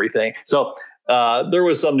us everything. So there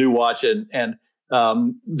was some new watch, and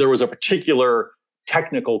there was a particular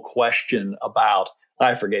technical question about,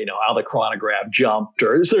 I forget, how the chronograph jumped,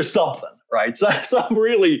 or is there something, right? So some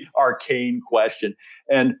really arcane question,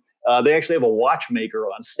 and they actually have a watchmaker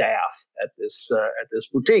on staff at this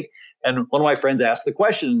boutique. And one of my friends asked the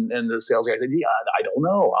question, and the sales guy said, "Yeah, I don't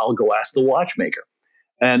know. I'll go ask the watchmaker."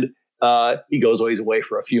 And he goes away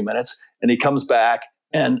for a few minutes, and he comes back,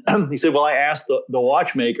 and he said, "Well, I asked the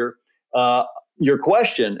watchmaker your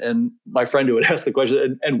question." And my friend who had asked the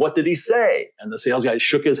question, and what did he say? And the sales guy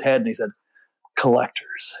shook his head, and he said,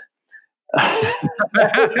 "Collectors."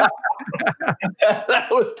 that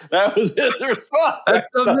was his response. That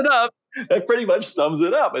sums it up. That pretty much sums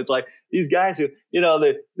it up. It's like these guys who,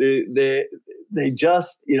 they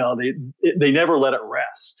just, they never let it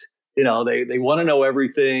rest. They want to know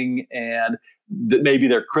everything, and maybe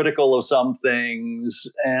they're critical of some things.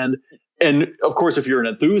 And of course, if you're an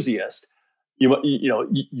enthusiast,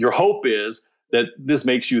 your hope is that this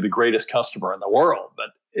makes you the greatest customer in the world.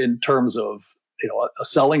 But in terms of a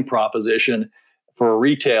selling proposition for a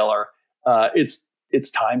retailer, it's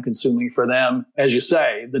time consuming for them. As you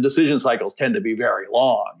say, the decision cycles tend to be very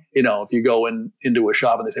long. If you go into a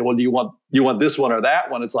shop and they say, "Well, do you want this one or that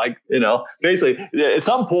one?" It's like, basically at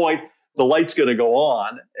some point the light's going to go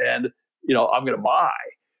on, and I'm going to buy.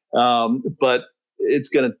 But it's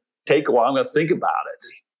going to take a while. I'm going to think about it.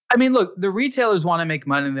 I mean, look, the retailers want to make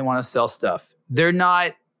money and they want to sell stuff. They're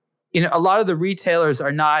not, a lot of the retailers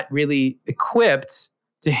are not really equipped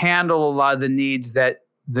to handle a lot of the needs that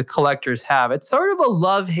the collectors have. It's sort of a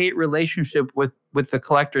love-hate relationship with the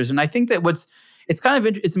collectors. And I think that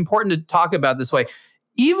it's important to talk about this way.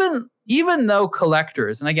 Even though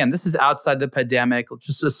collectors, and again, this is outside the pandemic, let's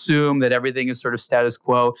just assume that everything is sort of status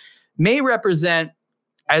quo, may represent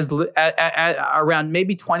around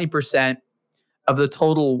maybe 20% of the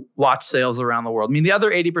total watch sales around the world. I mean, the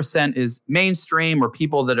other 80% is mainstream or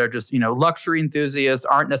people that are just, luxury enthusiasts,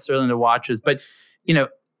 aren't necessarily into watches. But,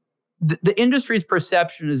 the industry's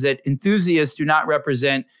perception is that enthusiasts do not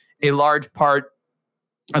represent a large part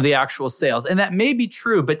of the actual sales. And that may be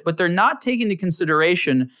true, but what they're not taking into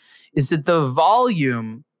consideration is that the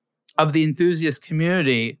volume of the enthusiast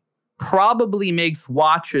community probably makes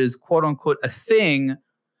watches, quote unquote, a thing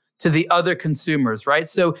to the other consumers, right?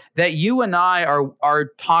 So that you and I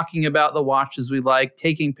are talking about the watches we like,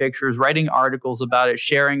 taking pictures, writing articles about it,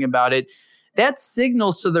 sharing about it, that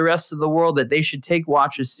signals to the rest of the world that they should take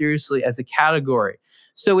watches seriously as a category.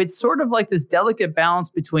 So it's sort of like this delicate balance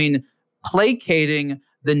between placating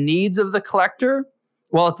the needs of the collector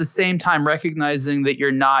while at the same time recognizing that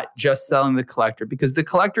you're not just selling the collector, because the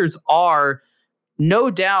collectors are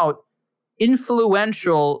no doubt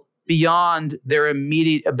influential beyond their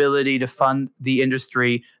immediate ability to fund the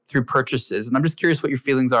industry through purchases. And I'm just curious what your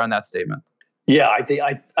feelings are on that statement. Yeah, I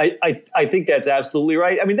think that's absolutely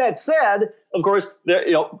right. I mean, that said, of course,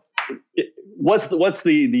 what's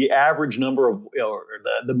the average number of, or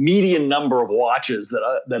the median number of watches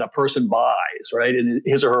that a person buys, right, in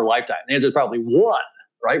his or her lifetime? The answer is probably one,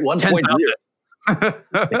 right?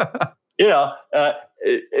 1.0.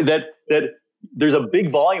 That there's a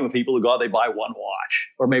big volume of people who go out, they buy one watch,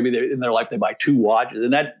 or maybe in their life they buy two watches,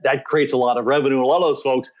 and that creates a lot of revenue. A lot of those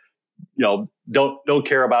folks, don't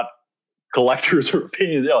care about collectors or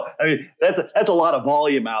opinions. I mean, that's a lot of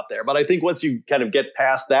volume out there. But I think once you kind of get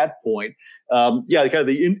past that point, kind of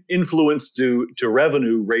the influence to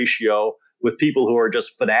revenue ratio with people who are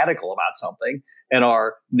just fanatical about something and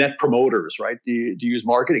are net promoters, right? To use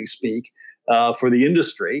marketing speak for the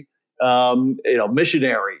industry,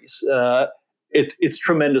 missionaries. It's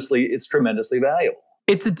tremendously valuable.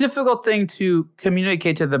 It's a difficult thing to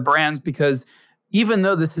communicate to the brands because even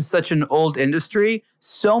though this is such an old industry,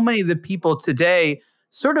 so many of the people today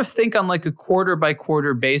sort of think on like a quarter by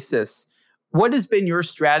quarter basis. What has been your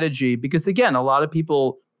strategy? Because again, a lot of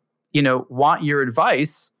people, want your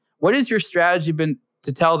advice. What has your strategy been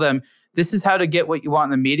to tell them this is how to get what you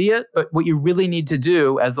want in the media, but what you really need to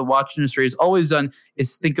do, as the watch industry has always done,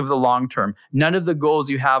 is think of the long term. None of the goals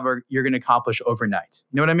you have you're going to accomplish overnight.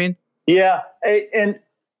 You know what I mean? Yeah, and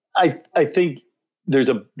I think there's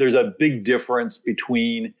a big difference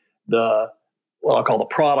between what I'll call the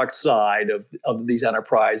product side of these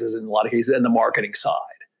enterprises in a lot of cases and the marketing side,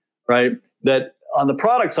 right? That on the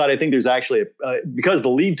product side, I think there's actually, because the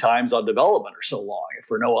lead times on development are so long, if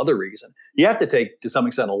for no other reason, you have to take, to some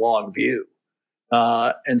extent, a long view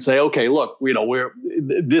and say, okay, look, the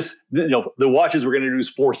watches we're going to introduce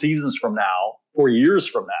 4 seasons from now, 4 years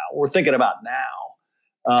from now, we're thinking about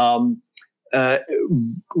now.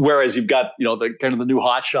 Whereas you've got, the kind of the new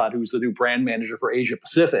hotshot who's the new brand manager for Asia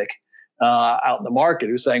Pacific out in the market,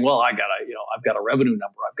 who's saying, well, I've got a revenue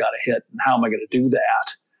number I've got to hit, and how am I going to do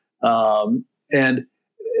that? And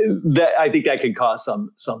that, I think that can cause some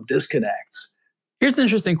disconnects. Here's an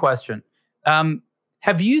interesting question.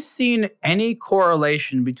 Have you seen any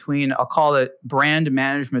correlation between, I'll call it brand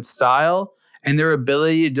management style, and their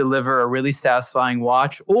ability to deliver a really satisfying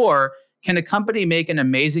watch? Or can a company make an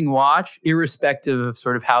amazing watch irrespective of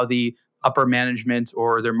sort of how the upper management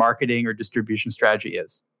or their marketing or distribution strategy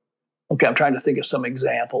is? Okay, I'm trying to think of some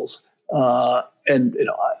examples. And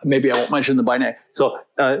maybe I won't mention them by name. So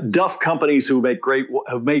Duff companies have made great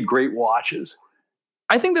watches.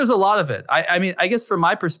 I think there's a lot of it. I mean, I guess from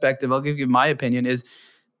my perspective, I'll give you my opinion, is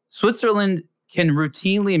Switzerland can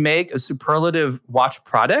routinely make a superlative watch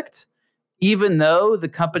product, even though the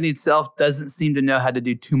company itself doesn't seem to know how to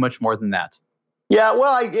do too much more than that. Yeah,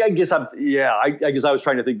 well, I guess I was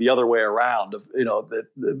trying to think the other way around.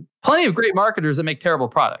 Plenty of great marketers that make terrible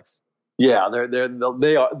products. Yeah, there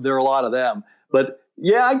are a lot of them, but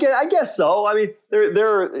yeah, I guess so. I mean,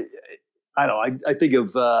 I think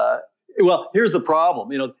of here's the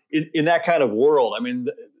problem. In that kind of world, I mean,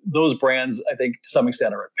 those brands, I think, to some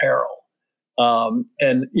extent, are at peril.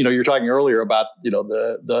 And you're talking earlier about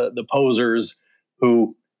the posers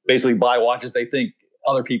who basically buy watches they think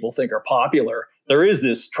other people think are popular. There is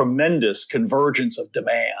this tremendous convergence of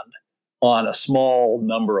demand on a small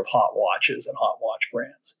number of hot watches and hot watch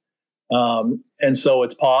brands. And so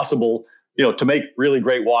it's possible, to make really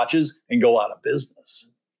great watches and go out of business.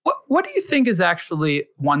 What do you think is actually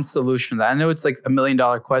one solution to that? I know it's like $1 million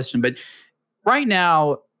question, but right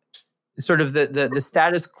now, sort of the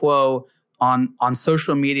status quo on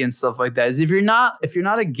social media and stuff like that is if you're not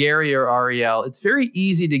a Gary or Ariel, it's very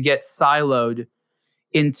easy to get siloed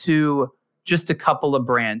into just a couple of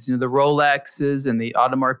brands. The Rolexes and the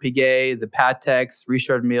Audemars Piguet, the Pateks,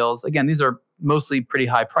 Richard Mille. Again, these are mostly pretty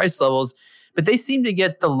high price levels, but they seem to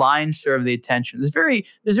get the lion's share of the attention.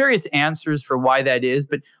 There's various answers for why that is,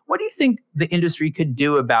 but what do you think the industry could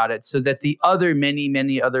do about it so that the other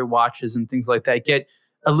many other watches and things like that get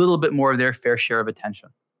a little bit more of their fair share of attention?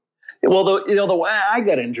 Well, the way I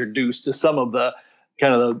got introduced to some of the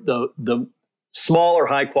kind of the smaller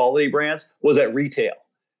high quality brands was at retail,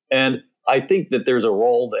 and I think that there's a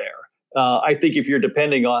role there. I think if you're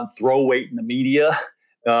depending on throw weight in the media,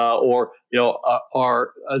 or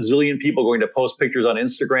are a zillion people going to post pictures on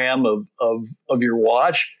Instagram of your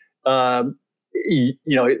watch,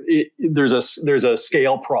 there's a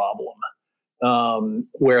scale problem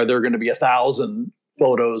where there are going to be 1,000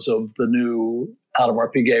 photos of the new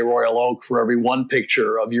Audemars Piguet Royal Oak for every one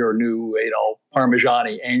picture of your new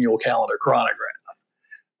Parmigiani annual calendar chronograph.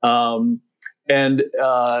 I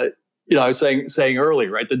was saying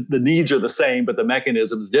earlier, right? The needs are the same, but the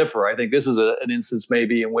mechanisms differ. I think this is an instance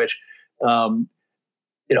maybe in which, to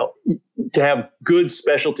have good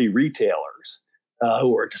specialty retailers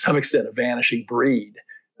who are to some extent a vanishing breed,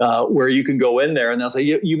 where you can go in there and they'll say,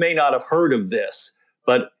 you may not have heard of this,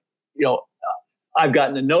 but I've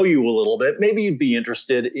gotten to know you a little bit. Maybe you'd be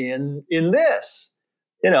interested in this,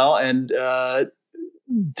 and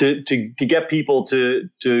to get people to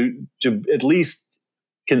at least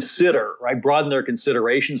consider, right? Broaden their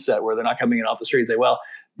consideration set where they're not coming in off the street and say, well,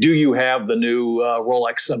 do you have the new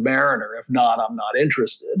Rolex Submariner? If not, I'm not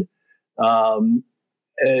interested. To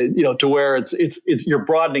where it's you're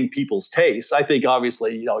broadening people's tastes. I think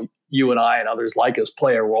obviously, you and I and others like us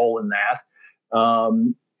play a role in that.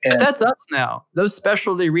 But that's us now. Those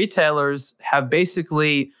specialty retailers have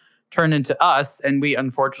basically turned into us, and we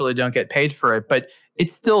unfortunately don't get paid for it. But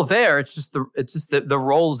it's still there. It's just the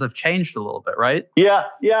roles have changed a little bit, right? Yeah,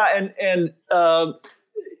 and I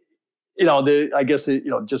guess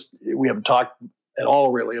just we haven't talked at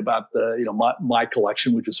all really about the my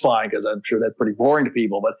collection, which is fine because I'm sure that's pretty boring to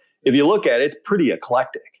people. But if you look at it, it's pretty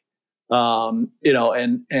eclectic. And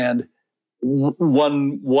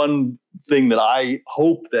one thing that I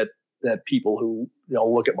hope that people who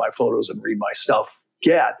look at my photos and read my stuff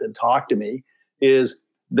get and talk to me is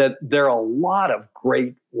that there are a lot of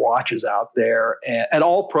great watches out there at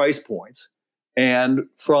all price points and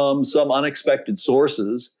from some unexpected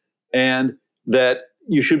sources, and that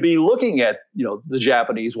you should be looking at the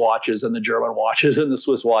Japanese watches and the German watches and the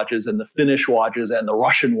Swiss watches and the Finnish watches and the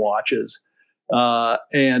Russian watches,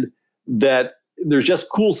 and that there's just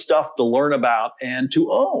cool stuff to learn about and to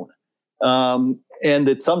own, and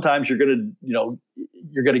that sometimes you're going to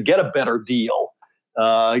get a better deal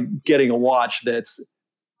getting a watch that's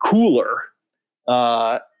cooler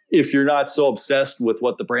if you're not so obsessed with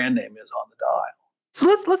what the brand name is on the dial. So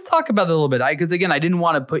let's talk about that a little bit. Because again, I didn't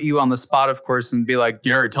want to put you on the spot, of course, and be like,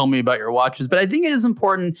 "Gary, tell me about your watches." But I think it is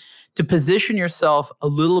important to position yourself a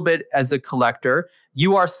little bit as a collector.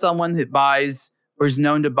 You are someone that buys or is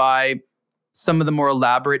known to buy some of the more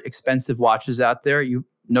elaborate, expensive watches out there. You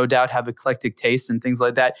no doubt have eclectic taste and things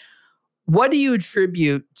like that. What do you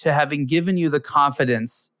attribute to having given you the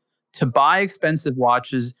confidence to buy expensive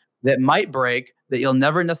watches that might break, that you'll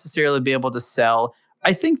never necessarily be able to sell?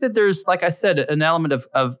 I think that there's, like I said, an element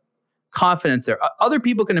of confidence there. Other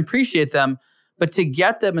people can appreciate them, but to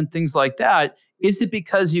get them and things like that, is it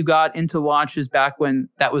because you got into watches back when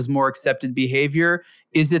that was more accepted behavior?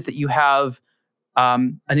 Is it that you have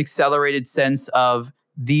an accelerated sense of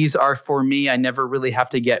these are for me, I never really have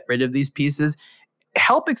to get rid of these pieces?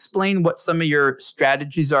 Help explain what some of your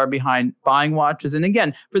strategies are behind buying watches. And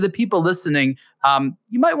again, for the people listening,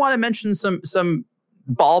 you might want to mention some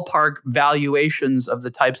ballpark valuations of the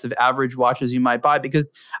types of average watches you might buy, because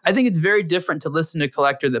I think it's very different to listen to a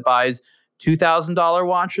collector that buys $2,000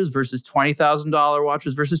 watches versus $20,000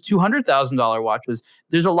 watches versus $200,000 watches.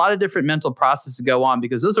 There's a lot of different mental processes to go on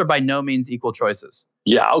because those are by no means equal choices.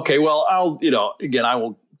 Yeah. Okay. Well, I'll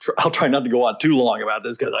try not to go on too long about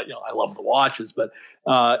this because I love the watches, but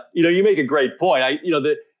you make a great point.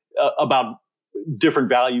 About different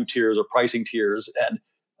value tiers or pricing tiers, and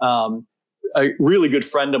a really good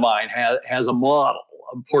friend of mine has a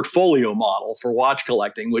portfolio model for watch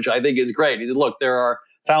collecting, which I think is great. He said, look, there are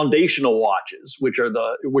foundational watches, which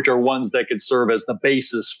are ones that could serve as the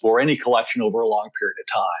basis for any collection over a long period of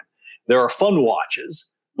time. There are fun watches,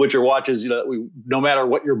 which are watches, no matter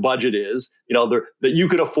what your budget is, that you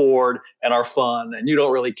could afford and are fun, and you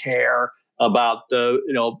don't really care about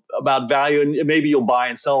about value, and maybe you'll buy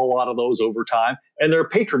and sell a lot of those over time. And there are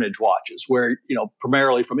patronage watches, where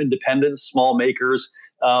primarily from independents, small makers,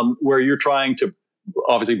 where you're trying to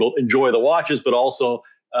obviously both enjoy the watches, but also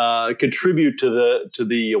contribute to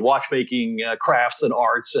the watchmaking crafts and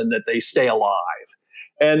arts, and that they stay alive.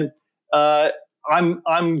 And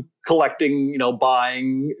I'm collecting,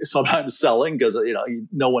 buying, sometimes selling, because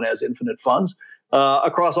no one has infinite funds,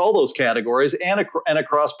 across all those categories and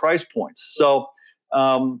across price points. So,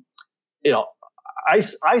 I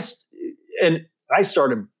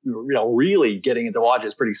started, really getting into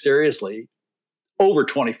watches pretty seriously over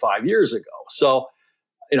 25 years ago. So,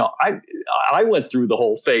 I went through the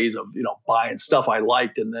whole phase of, buying stuff I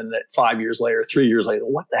liked, and then 5 years later, 3 years later,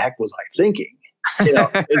 what the heck was I thinking?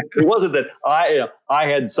 It wasn't that I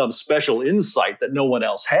had some special insight that no one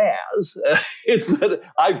else has. It's that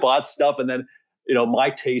I bought stuff, and then my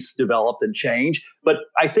tastes developed and changed. But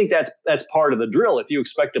I think that's part of the drill. If you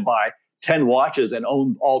expect to buy 10 watches and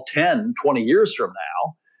own all 10 20 years from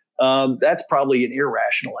now, that's probably an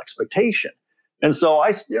irrational expectation. And so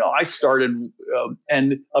I started,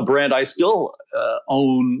 and a brand I still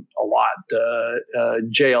own a lot,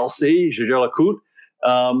 JLC,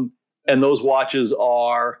 Jaeger-LeCoultre. And those watches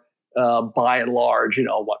are, by and large,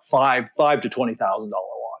 $5,000 to $20,000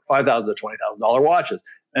 watch, $5,000 to $20,000 watches,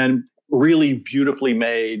 and really beautifully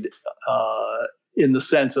made, in the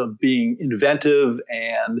sense of being inventive.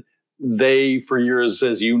 And they, for years,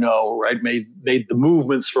 as you know, right, made the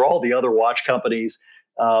movements for all the other watch companies,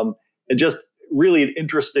 and just really an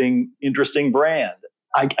interesting brand.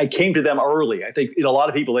 I came to them early. I think a lot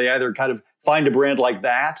of people, they either kind of find a brand like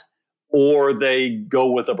that, or they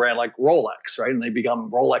go with a brand like Rolex, right? And they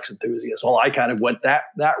become Rolex enthusiasts. Well, I kind of went that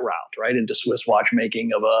route, right, into Swiss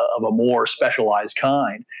watchmaking of a more specialized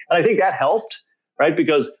kind. And I think that helped, right?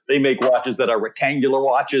 Because they make watches that are rectangular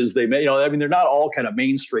watches. They may, they're not all kind of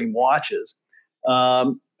mainstream watches.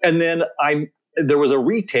 And then there was a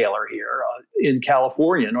retailer here in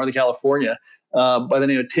California, Northern California, by the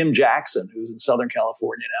name of Tim Jackson, who's in Southern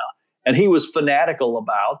California now. And he was fanatical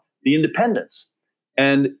about the independents.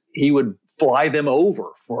 And he would fly them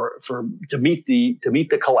over to meet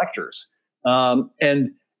the collectors, and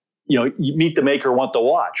you meet the maker, want the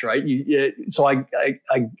watch, right? So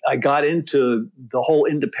I got into the whole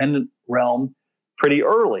independent realm pretty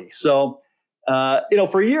early. So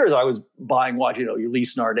for years I was buying watches,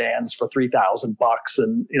 Ulysse Nardins for $3,000,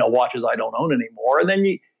 and watches I don't own anymore. And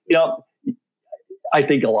then I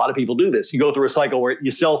think a lot of people do this. You go through a cycle where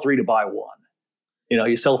you sell three to buy one.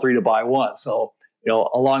 You sell three to buy one. So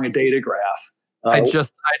along a data graph. I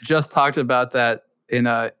just talked about that in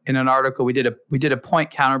an article. We did a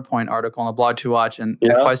point counterpoint article on the Blog to Watch, and the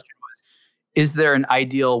question was, is there an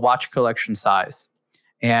ideal watch collection size?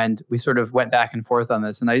 And we sort of went back and forth on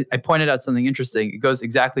this. And I pointed out something interesting. It goes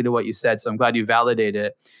exactly to what you said. So I'm glad you validated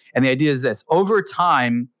it. And the idea is this: over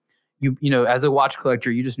time, you as a watch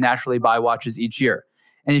collector, you just naturally buy watches each year.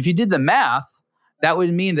 And if you did the math, that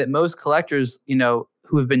would mean that most collectors,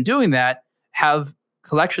 who have been doing that, have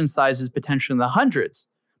collection sizes potentially in the hundreds.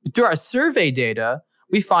 But through our survey data,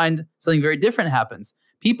 we find something very different happens.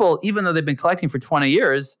 People, even though they've been collecting for 20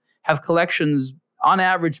 years, have collections on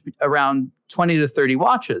average around 20 to 30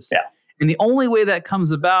 watches. Yeah. And the only way that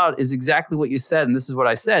comes about is exactly what you said. And this is what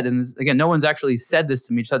I said. And this, again, no one's actually said this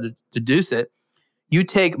to me to deduce it. You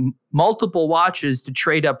take multiple watches to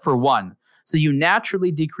trade up for one. So you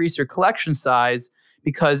naturally decrease your collection size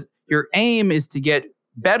because your aim is to get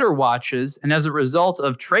better watches. And as a result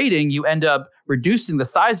of trading, you end up reducing the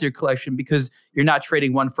size of your collection because you're not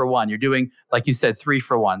trading one for one. You're doing, like you said, 3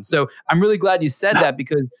 for 1. So I'm really glad you said that,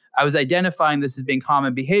 because I was identifying this as being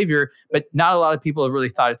common behavior, but not a lot of people have really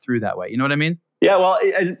thought it through that way. You know what I mean? Yeah, well,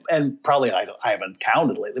 and probably I haven't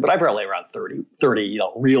counted lately, but I probably around 30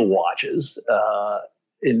 real watches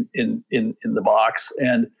in the box.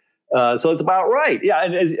 And so it's about right. Yeah,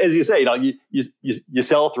 and as you say, you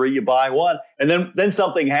sell 3, you buy 1, and then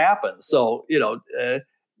something happens. So I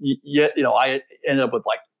ended up with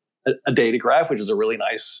like a Datograph, which is a really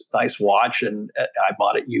nice watch, and I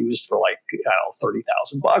bought it used for like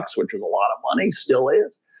 $30,000, which was a lot of money, still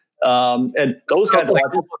is. And those kinds of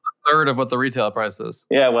watches, a third of what the retail price is.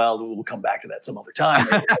 Yeah, well, we'll come back to that some other time.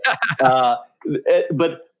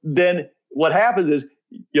 But then what happens is,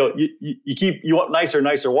 you want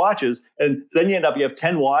nicer watches, and then you have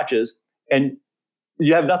 10 watches and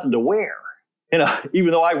you have nothing to wear.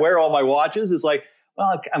 Even though I wear all my watches, it's like,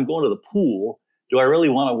 well, I'm going to the pool. Do I really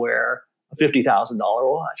want to wear a $50,000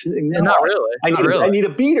 watch. No, not really. I need a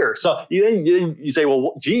beater. So you say,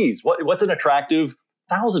 well, geez, what's an attractive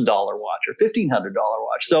 $1,000 watch or $1,500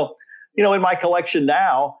 watch? So, in my collection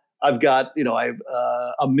now, I've got, I have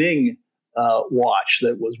a Ming watch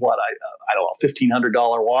that was I don't know,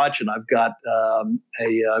 $1,500 watch, and I've got a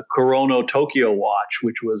Kurono Tokyo watch,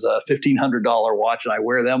 which was a $1,500 watch, and I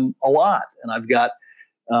wear them a lot. And I've got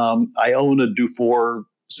I own a Dufour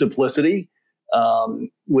Simplicity,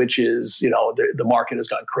 which is the market has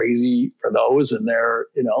gone crazy for those, and they're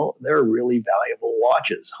really valuable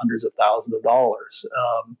watches, hundreds of thousands of dollars.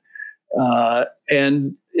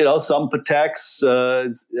 And some Pateks.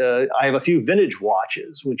 I have a few vintage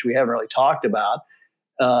watches, which we haven't really talked about.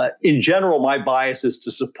 In general, my bias is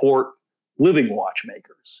to support living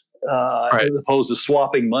watchmakers, as opposed to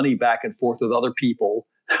swapping money back and forth with other people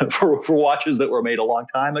for watches that were made a long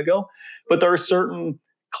time ago. But there are certain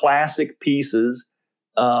classic pieces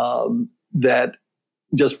that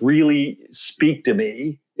just really speak to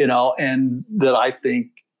me, and that I think,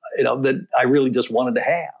 that I really just wanted to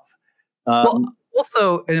have. Well,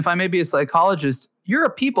 also, and if I may be a psychologist, you're a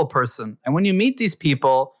people person. And when you meet these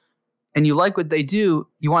people and you like what they do,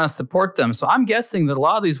 you want to support them. So I'm guessing that a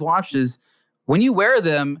lot of these watches, when you wear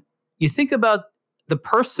them, you think about the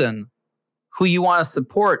person who you want to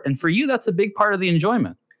support. And for you, that's a big part of the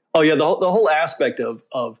enjoyment. Oh, yeah. The whole aspect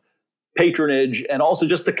of patronage, and also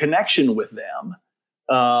just the connection with them,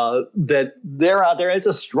 that they're out there. It's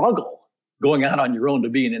a struggle going out on your own to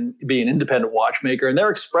be an independent watchmaker, and they're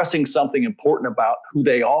expressing something important about who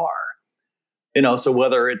they are. So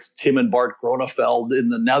whether it's Tim and Bart Gronefeld in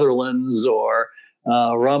the Netherlands, or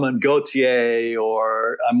Romain Gauthier,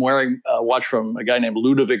 or I'm wearing a watch from a guy named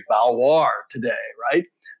Ludovic Baloir today, right?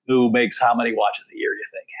 Who makes how many watches a year, you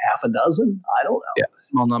think? Half a dozen? I don't know. Yeah,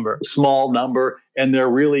 small number. And they're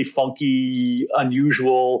really funky,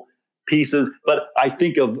 unusual pieces. But I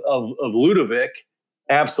think of Ludovic,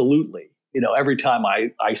 absolutely. Every time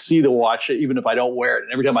I see the watch, even if I don't wear it,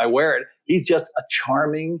 and every time I wear it, he's just a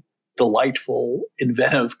charming, delightful,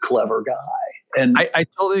 inventive, clever guy. And I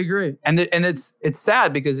totally agree. And it's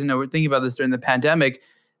sad because, we're thinking about this during the pandemic.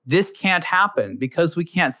 This can't happen because we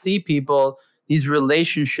can't see people, these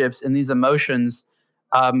relationships and these emotions.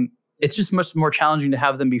 It's just much more challenging to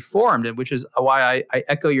have them be formed, which is why I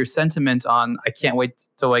echo your sentiment on I can't wait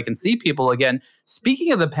till I can see people again.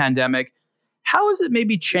 Speaking of the pandemic, how has it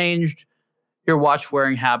maybe changed your watch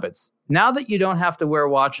wearing habits? Now that you don't have to wear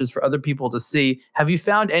watches for other people to see, have you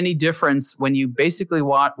found any difference when you basically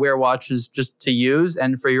wear watches just to use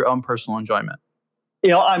and for your own personal enjoyment?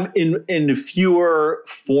 I'm in fewer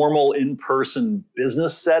formal in-person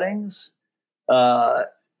business settings.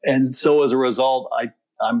 And so as a result,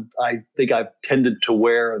 I think I've tended to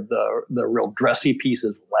wear the real dressy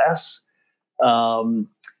pieces less. And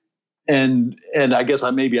I guess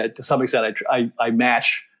to some extent, I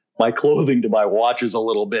match my clothing to my watches a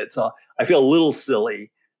little bit. So I feel a little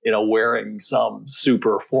silly, wearing some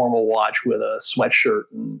super formal watch with a sweatshirt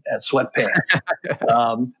and sweatpants.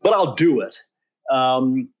 But I'll do it.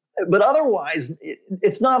 But otherwise,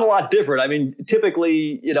 it's not a lot different. I mean,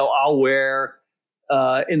 typically, I'll wear,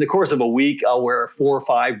 in the course of a week, I'll wear 4 or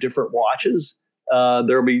 5 different watches.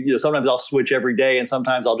 There'll be, sometimes I'll switch every day, and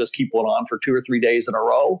sometimes I'll just keep one on for 2 or 3 days in a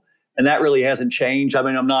row. And that really hasn't changed. I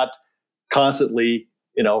mean, I'm not constantly,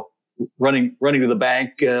 running to the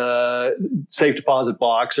bank, safe deposit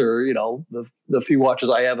box, or, the few watches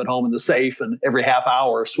I have at home in the safe, and every half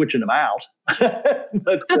hour switching them out.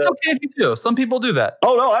 But, that's okay if you do. Some people do that.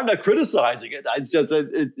 Oh no, I'm not criticizing it. It's just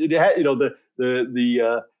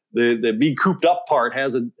the being cooped up part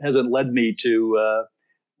hasn't led me to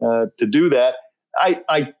do that.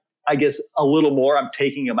 I guess a little more. I'm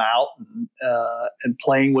taking them out and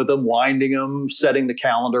playing with them, winding them, setting the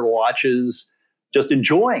calendar watches, just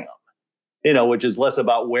enjoying them. Which is less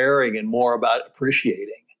about wearing and more about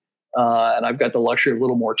appreciating. And I've got the luxury of a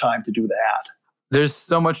little more time to do that. There's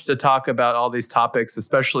so much to talk about all these topics,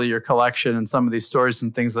 especially your collection and some of these stories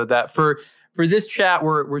and things like that. For this chat,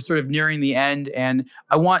 we're sort of nearing the end, and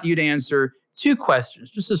I want you to answer 2 questions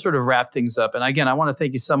just to sort of wrap things up. And again, I want to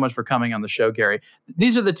thank you so much for coming on the show, Gary.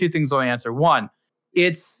 These are the 2 things I'll answer. 1,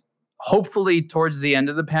 it's hopefully towards the end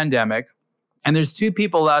of the pandemic, and there's 2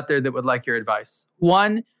 people out there that would like your advice.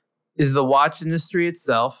 1 is the watch industry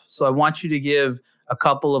itself. So I want you to give a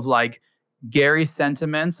couple of Gary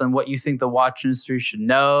sentiments on what you think the watch industry should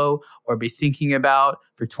know or be thinking about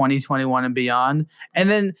for 2021 and beyond. And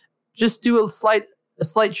then just do a slight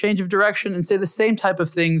change of direction and say the same type of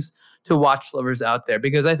things to watch lovers out there,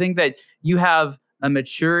 because I think that you have a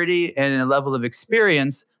maturity and a level of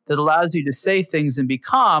experience that allows you to say things and be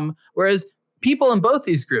calm, whereas people in both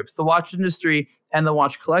these groups, the watch industry and the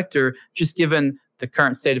watch collector, just given the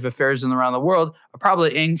current state of affairs around the world, are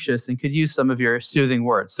probably anxious and could use some of your soothing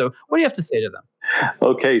words. So what do you have to say to them?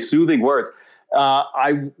 Okay, soothing words.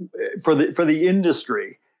 For the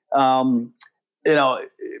industry,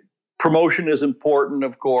 promotion is important,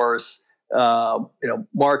 of course.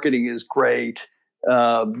 Marketing is great.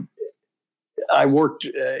 I worked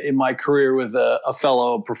in my career with a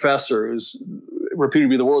fellow professor who's reputed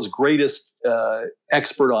to be the world's greatest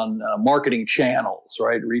expert on marketing channels,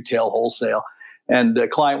 right? Retail, wholesale. And a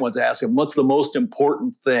client once asked him, what's the most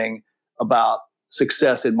important thing about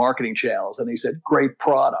success in marketing channels? And he said, great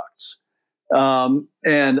products.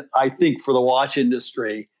 And I think for the watch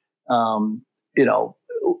industry,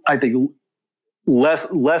 I think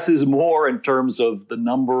less is more in terms of the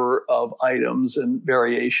number of items and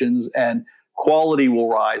variations, and quality will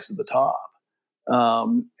rise to the top.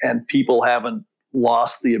 And people haven't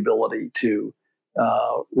lost the ability to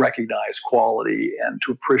recognize quality and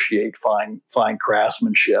to appreciate fine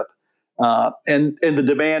craftsmanship. And the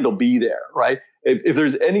demand will be there, right? If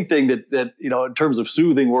there's anything that in terms of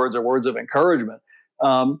soothing words or words of encouragement,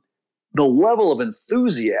 the level of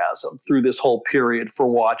enthusiasm through this whole period for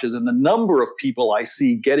watches, and the number of people I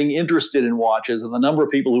see getting interested in watches, and the number of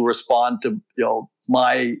people who respond to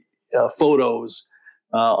my photos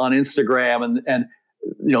on Instagram, and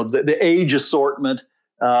the age assortment,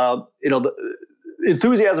 the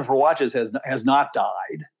enthusiasm for watches has not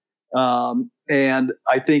died, and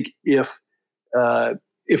I think if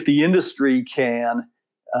the industry can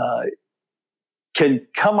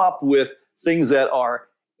come up with things that are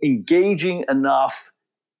engaging enough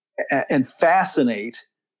and fascinate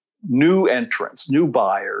new entrants, new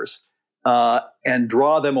buyers, and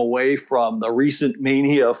draw them away from the recent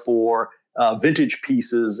mania for vintage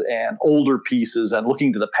pieces and older pieces and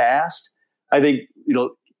looking to the past. I think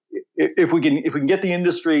if we can get the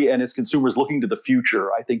industry and its consumers looking to the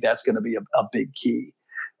future, I think that's going to be a big key.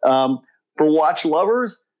 For watch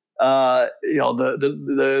lovers, the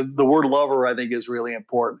word lover, I think, is really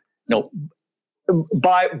important.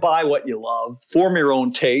 Buy what you love, form your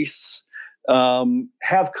own tastes,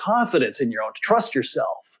 have confidence in your own, trust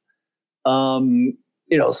yourself, do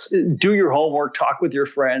your homework, talk with your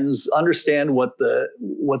friends, understand what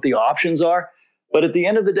the options are. But at the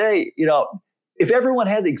end of the day, if everyone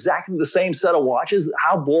had exactly the same set of watches,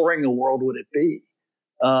 how boring a world would it be?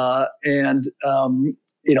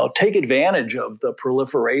 Take advantage of the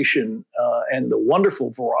proliferation and the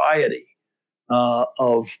wonderful variety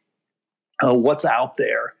of what's out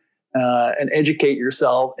there, and educate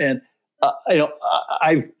yourself. And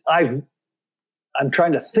I'm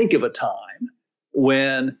trying to think of a time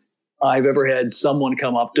when I've ever had someone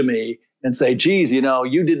come up to me and say, "Geez, you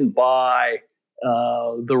didn't buy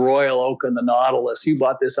the Royal Oak and the Nautilus. You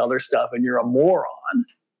bought this other stuff, and you're a moron."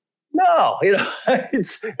 No,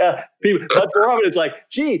 it's people. But for them, it's like,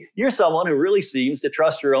 "Gee, you're someone who really seems to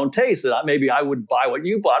trust your own taste, and maybe I would buy what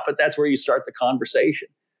you bought." But that's where you start the conversation.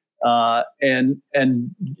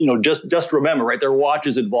 Just remember, right? There are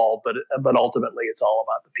watches involved, but ultimately it's all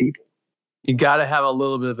about the people. You got to have a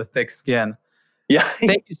little bit of a thick skin. Yeah.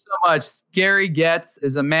 Thank you so much. Gary Getz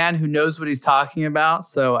is a man who knows what he's talking about.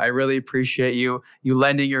 So I really appreciate you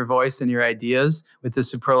lending your voice and your ideas with the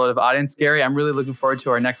superlative audience. Gary, I'm really looking forward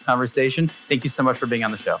to our next conversation. Thank you so much for being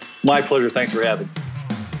on the show. My pleasure. Thanks for having me.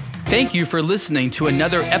 Thank you for listening to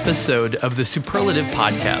another episode of the Superlative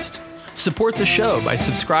Podcast. Support the show by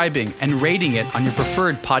subscribing and rating it on your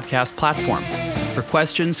preferred podcast platform. For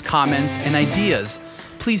questions, comments, and ideas,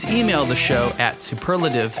 please email the show at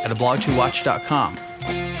superlative@ablog2watch.com.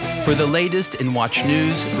 For the latest in watch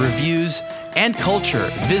news, reviews, and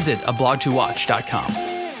culture, visit ablog2watch.com.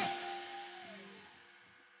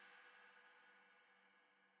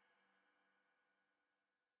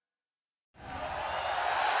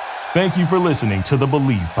 Thank you for listening to the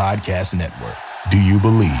Believe Podcast Network. Do you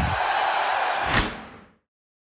believe?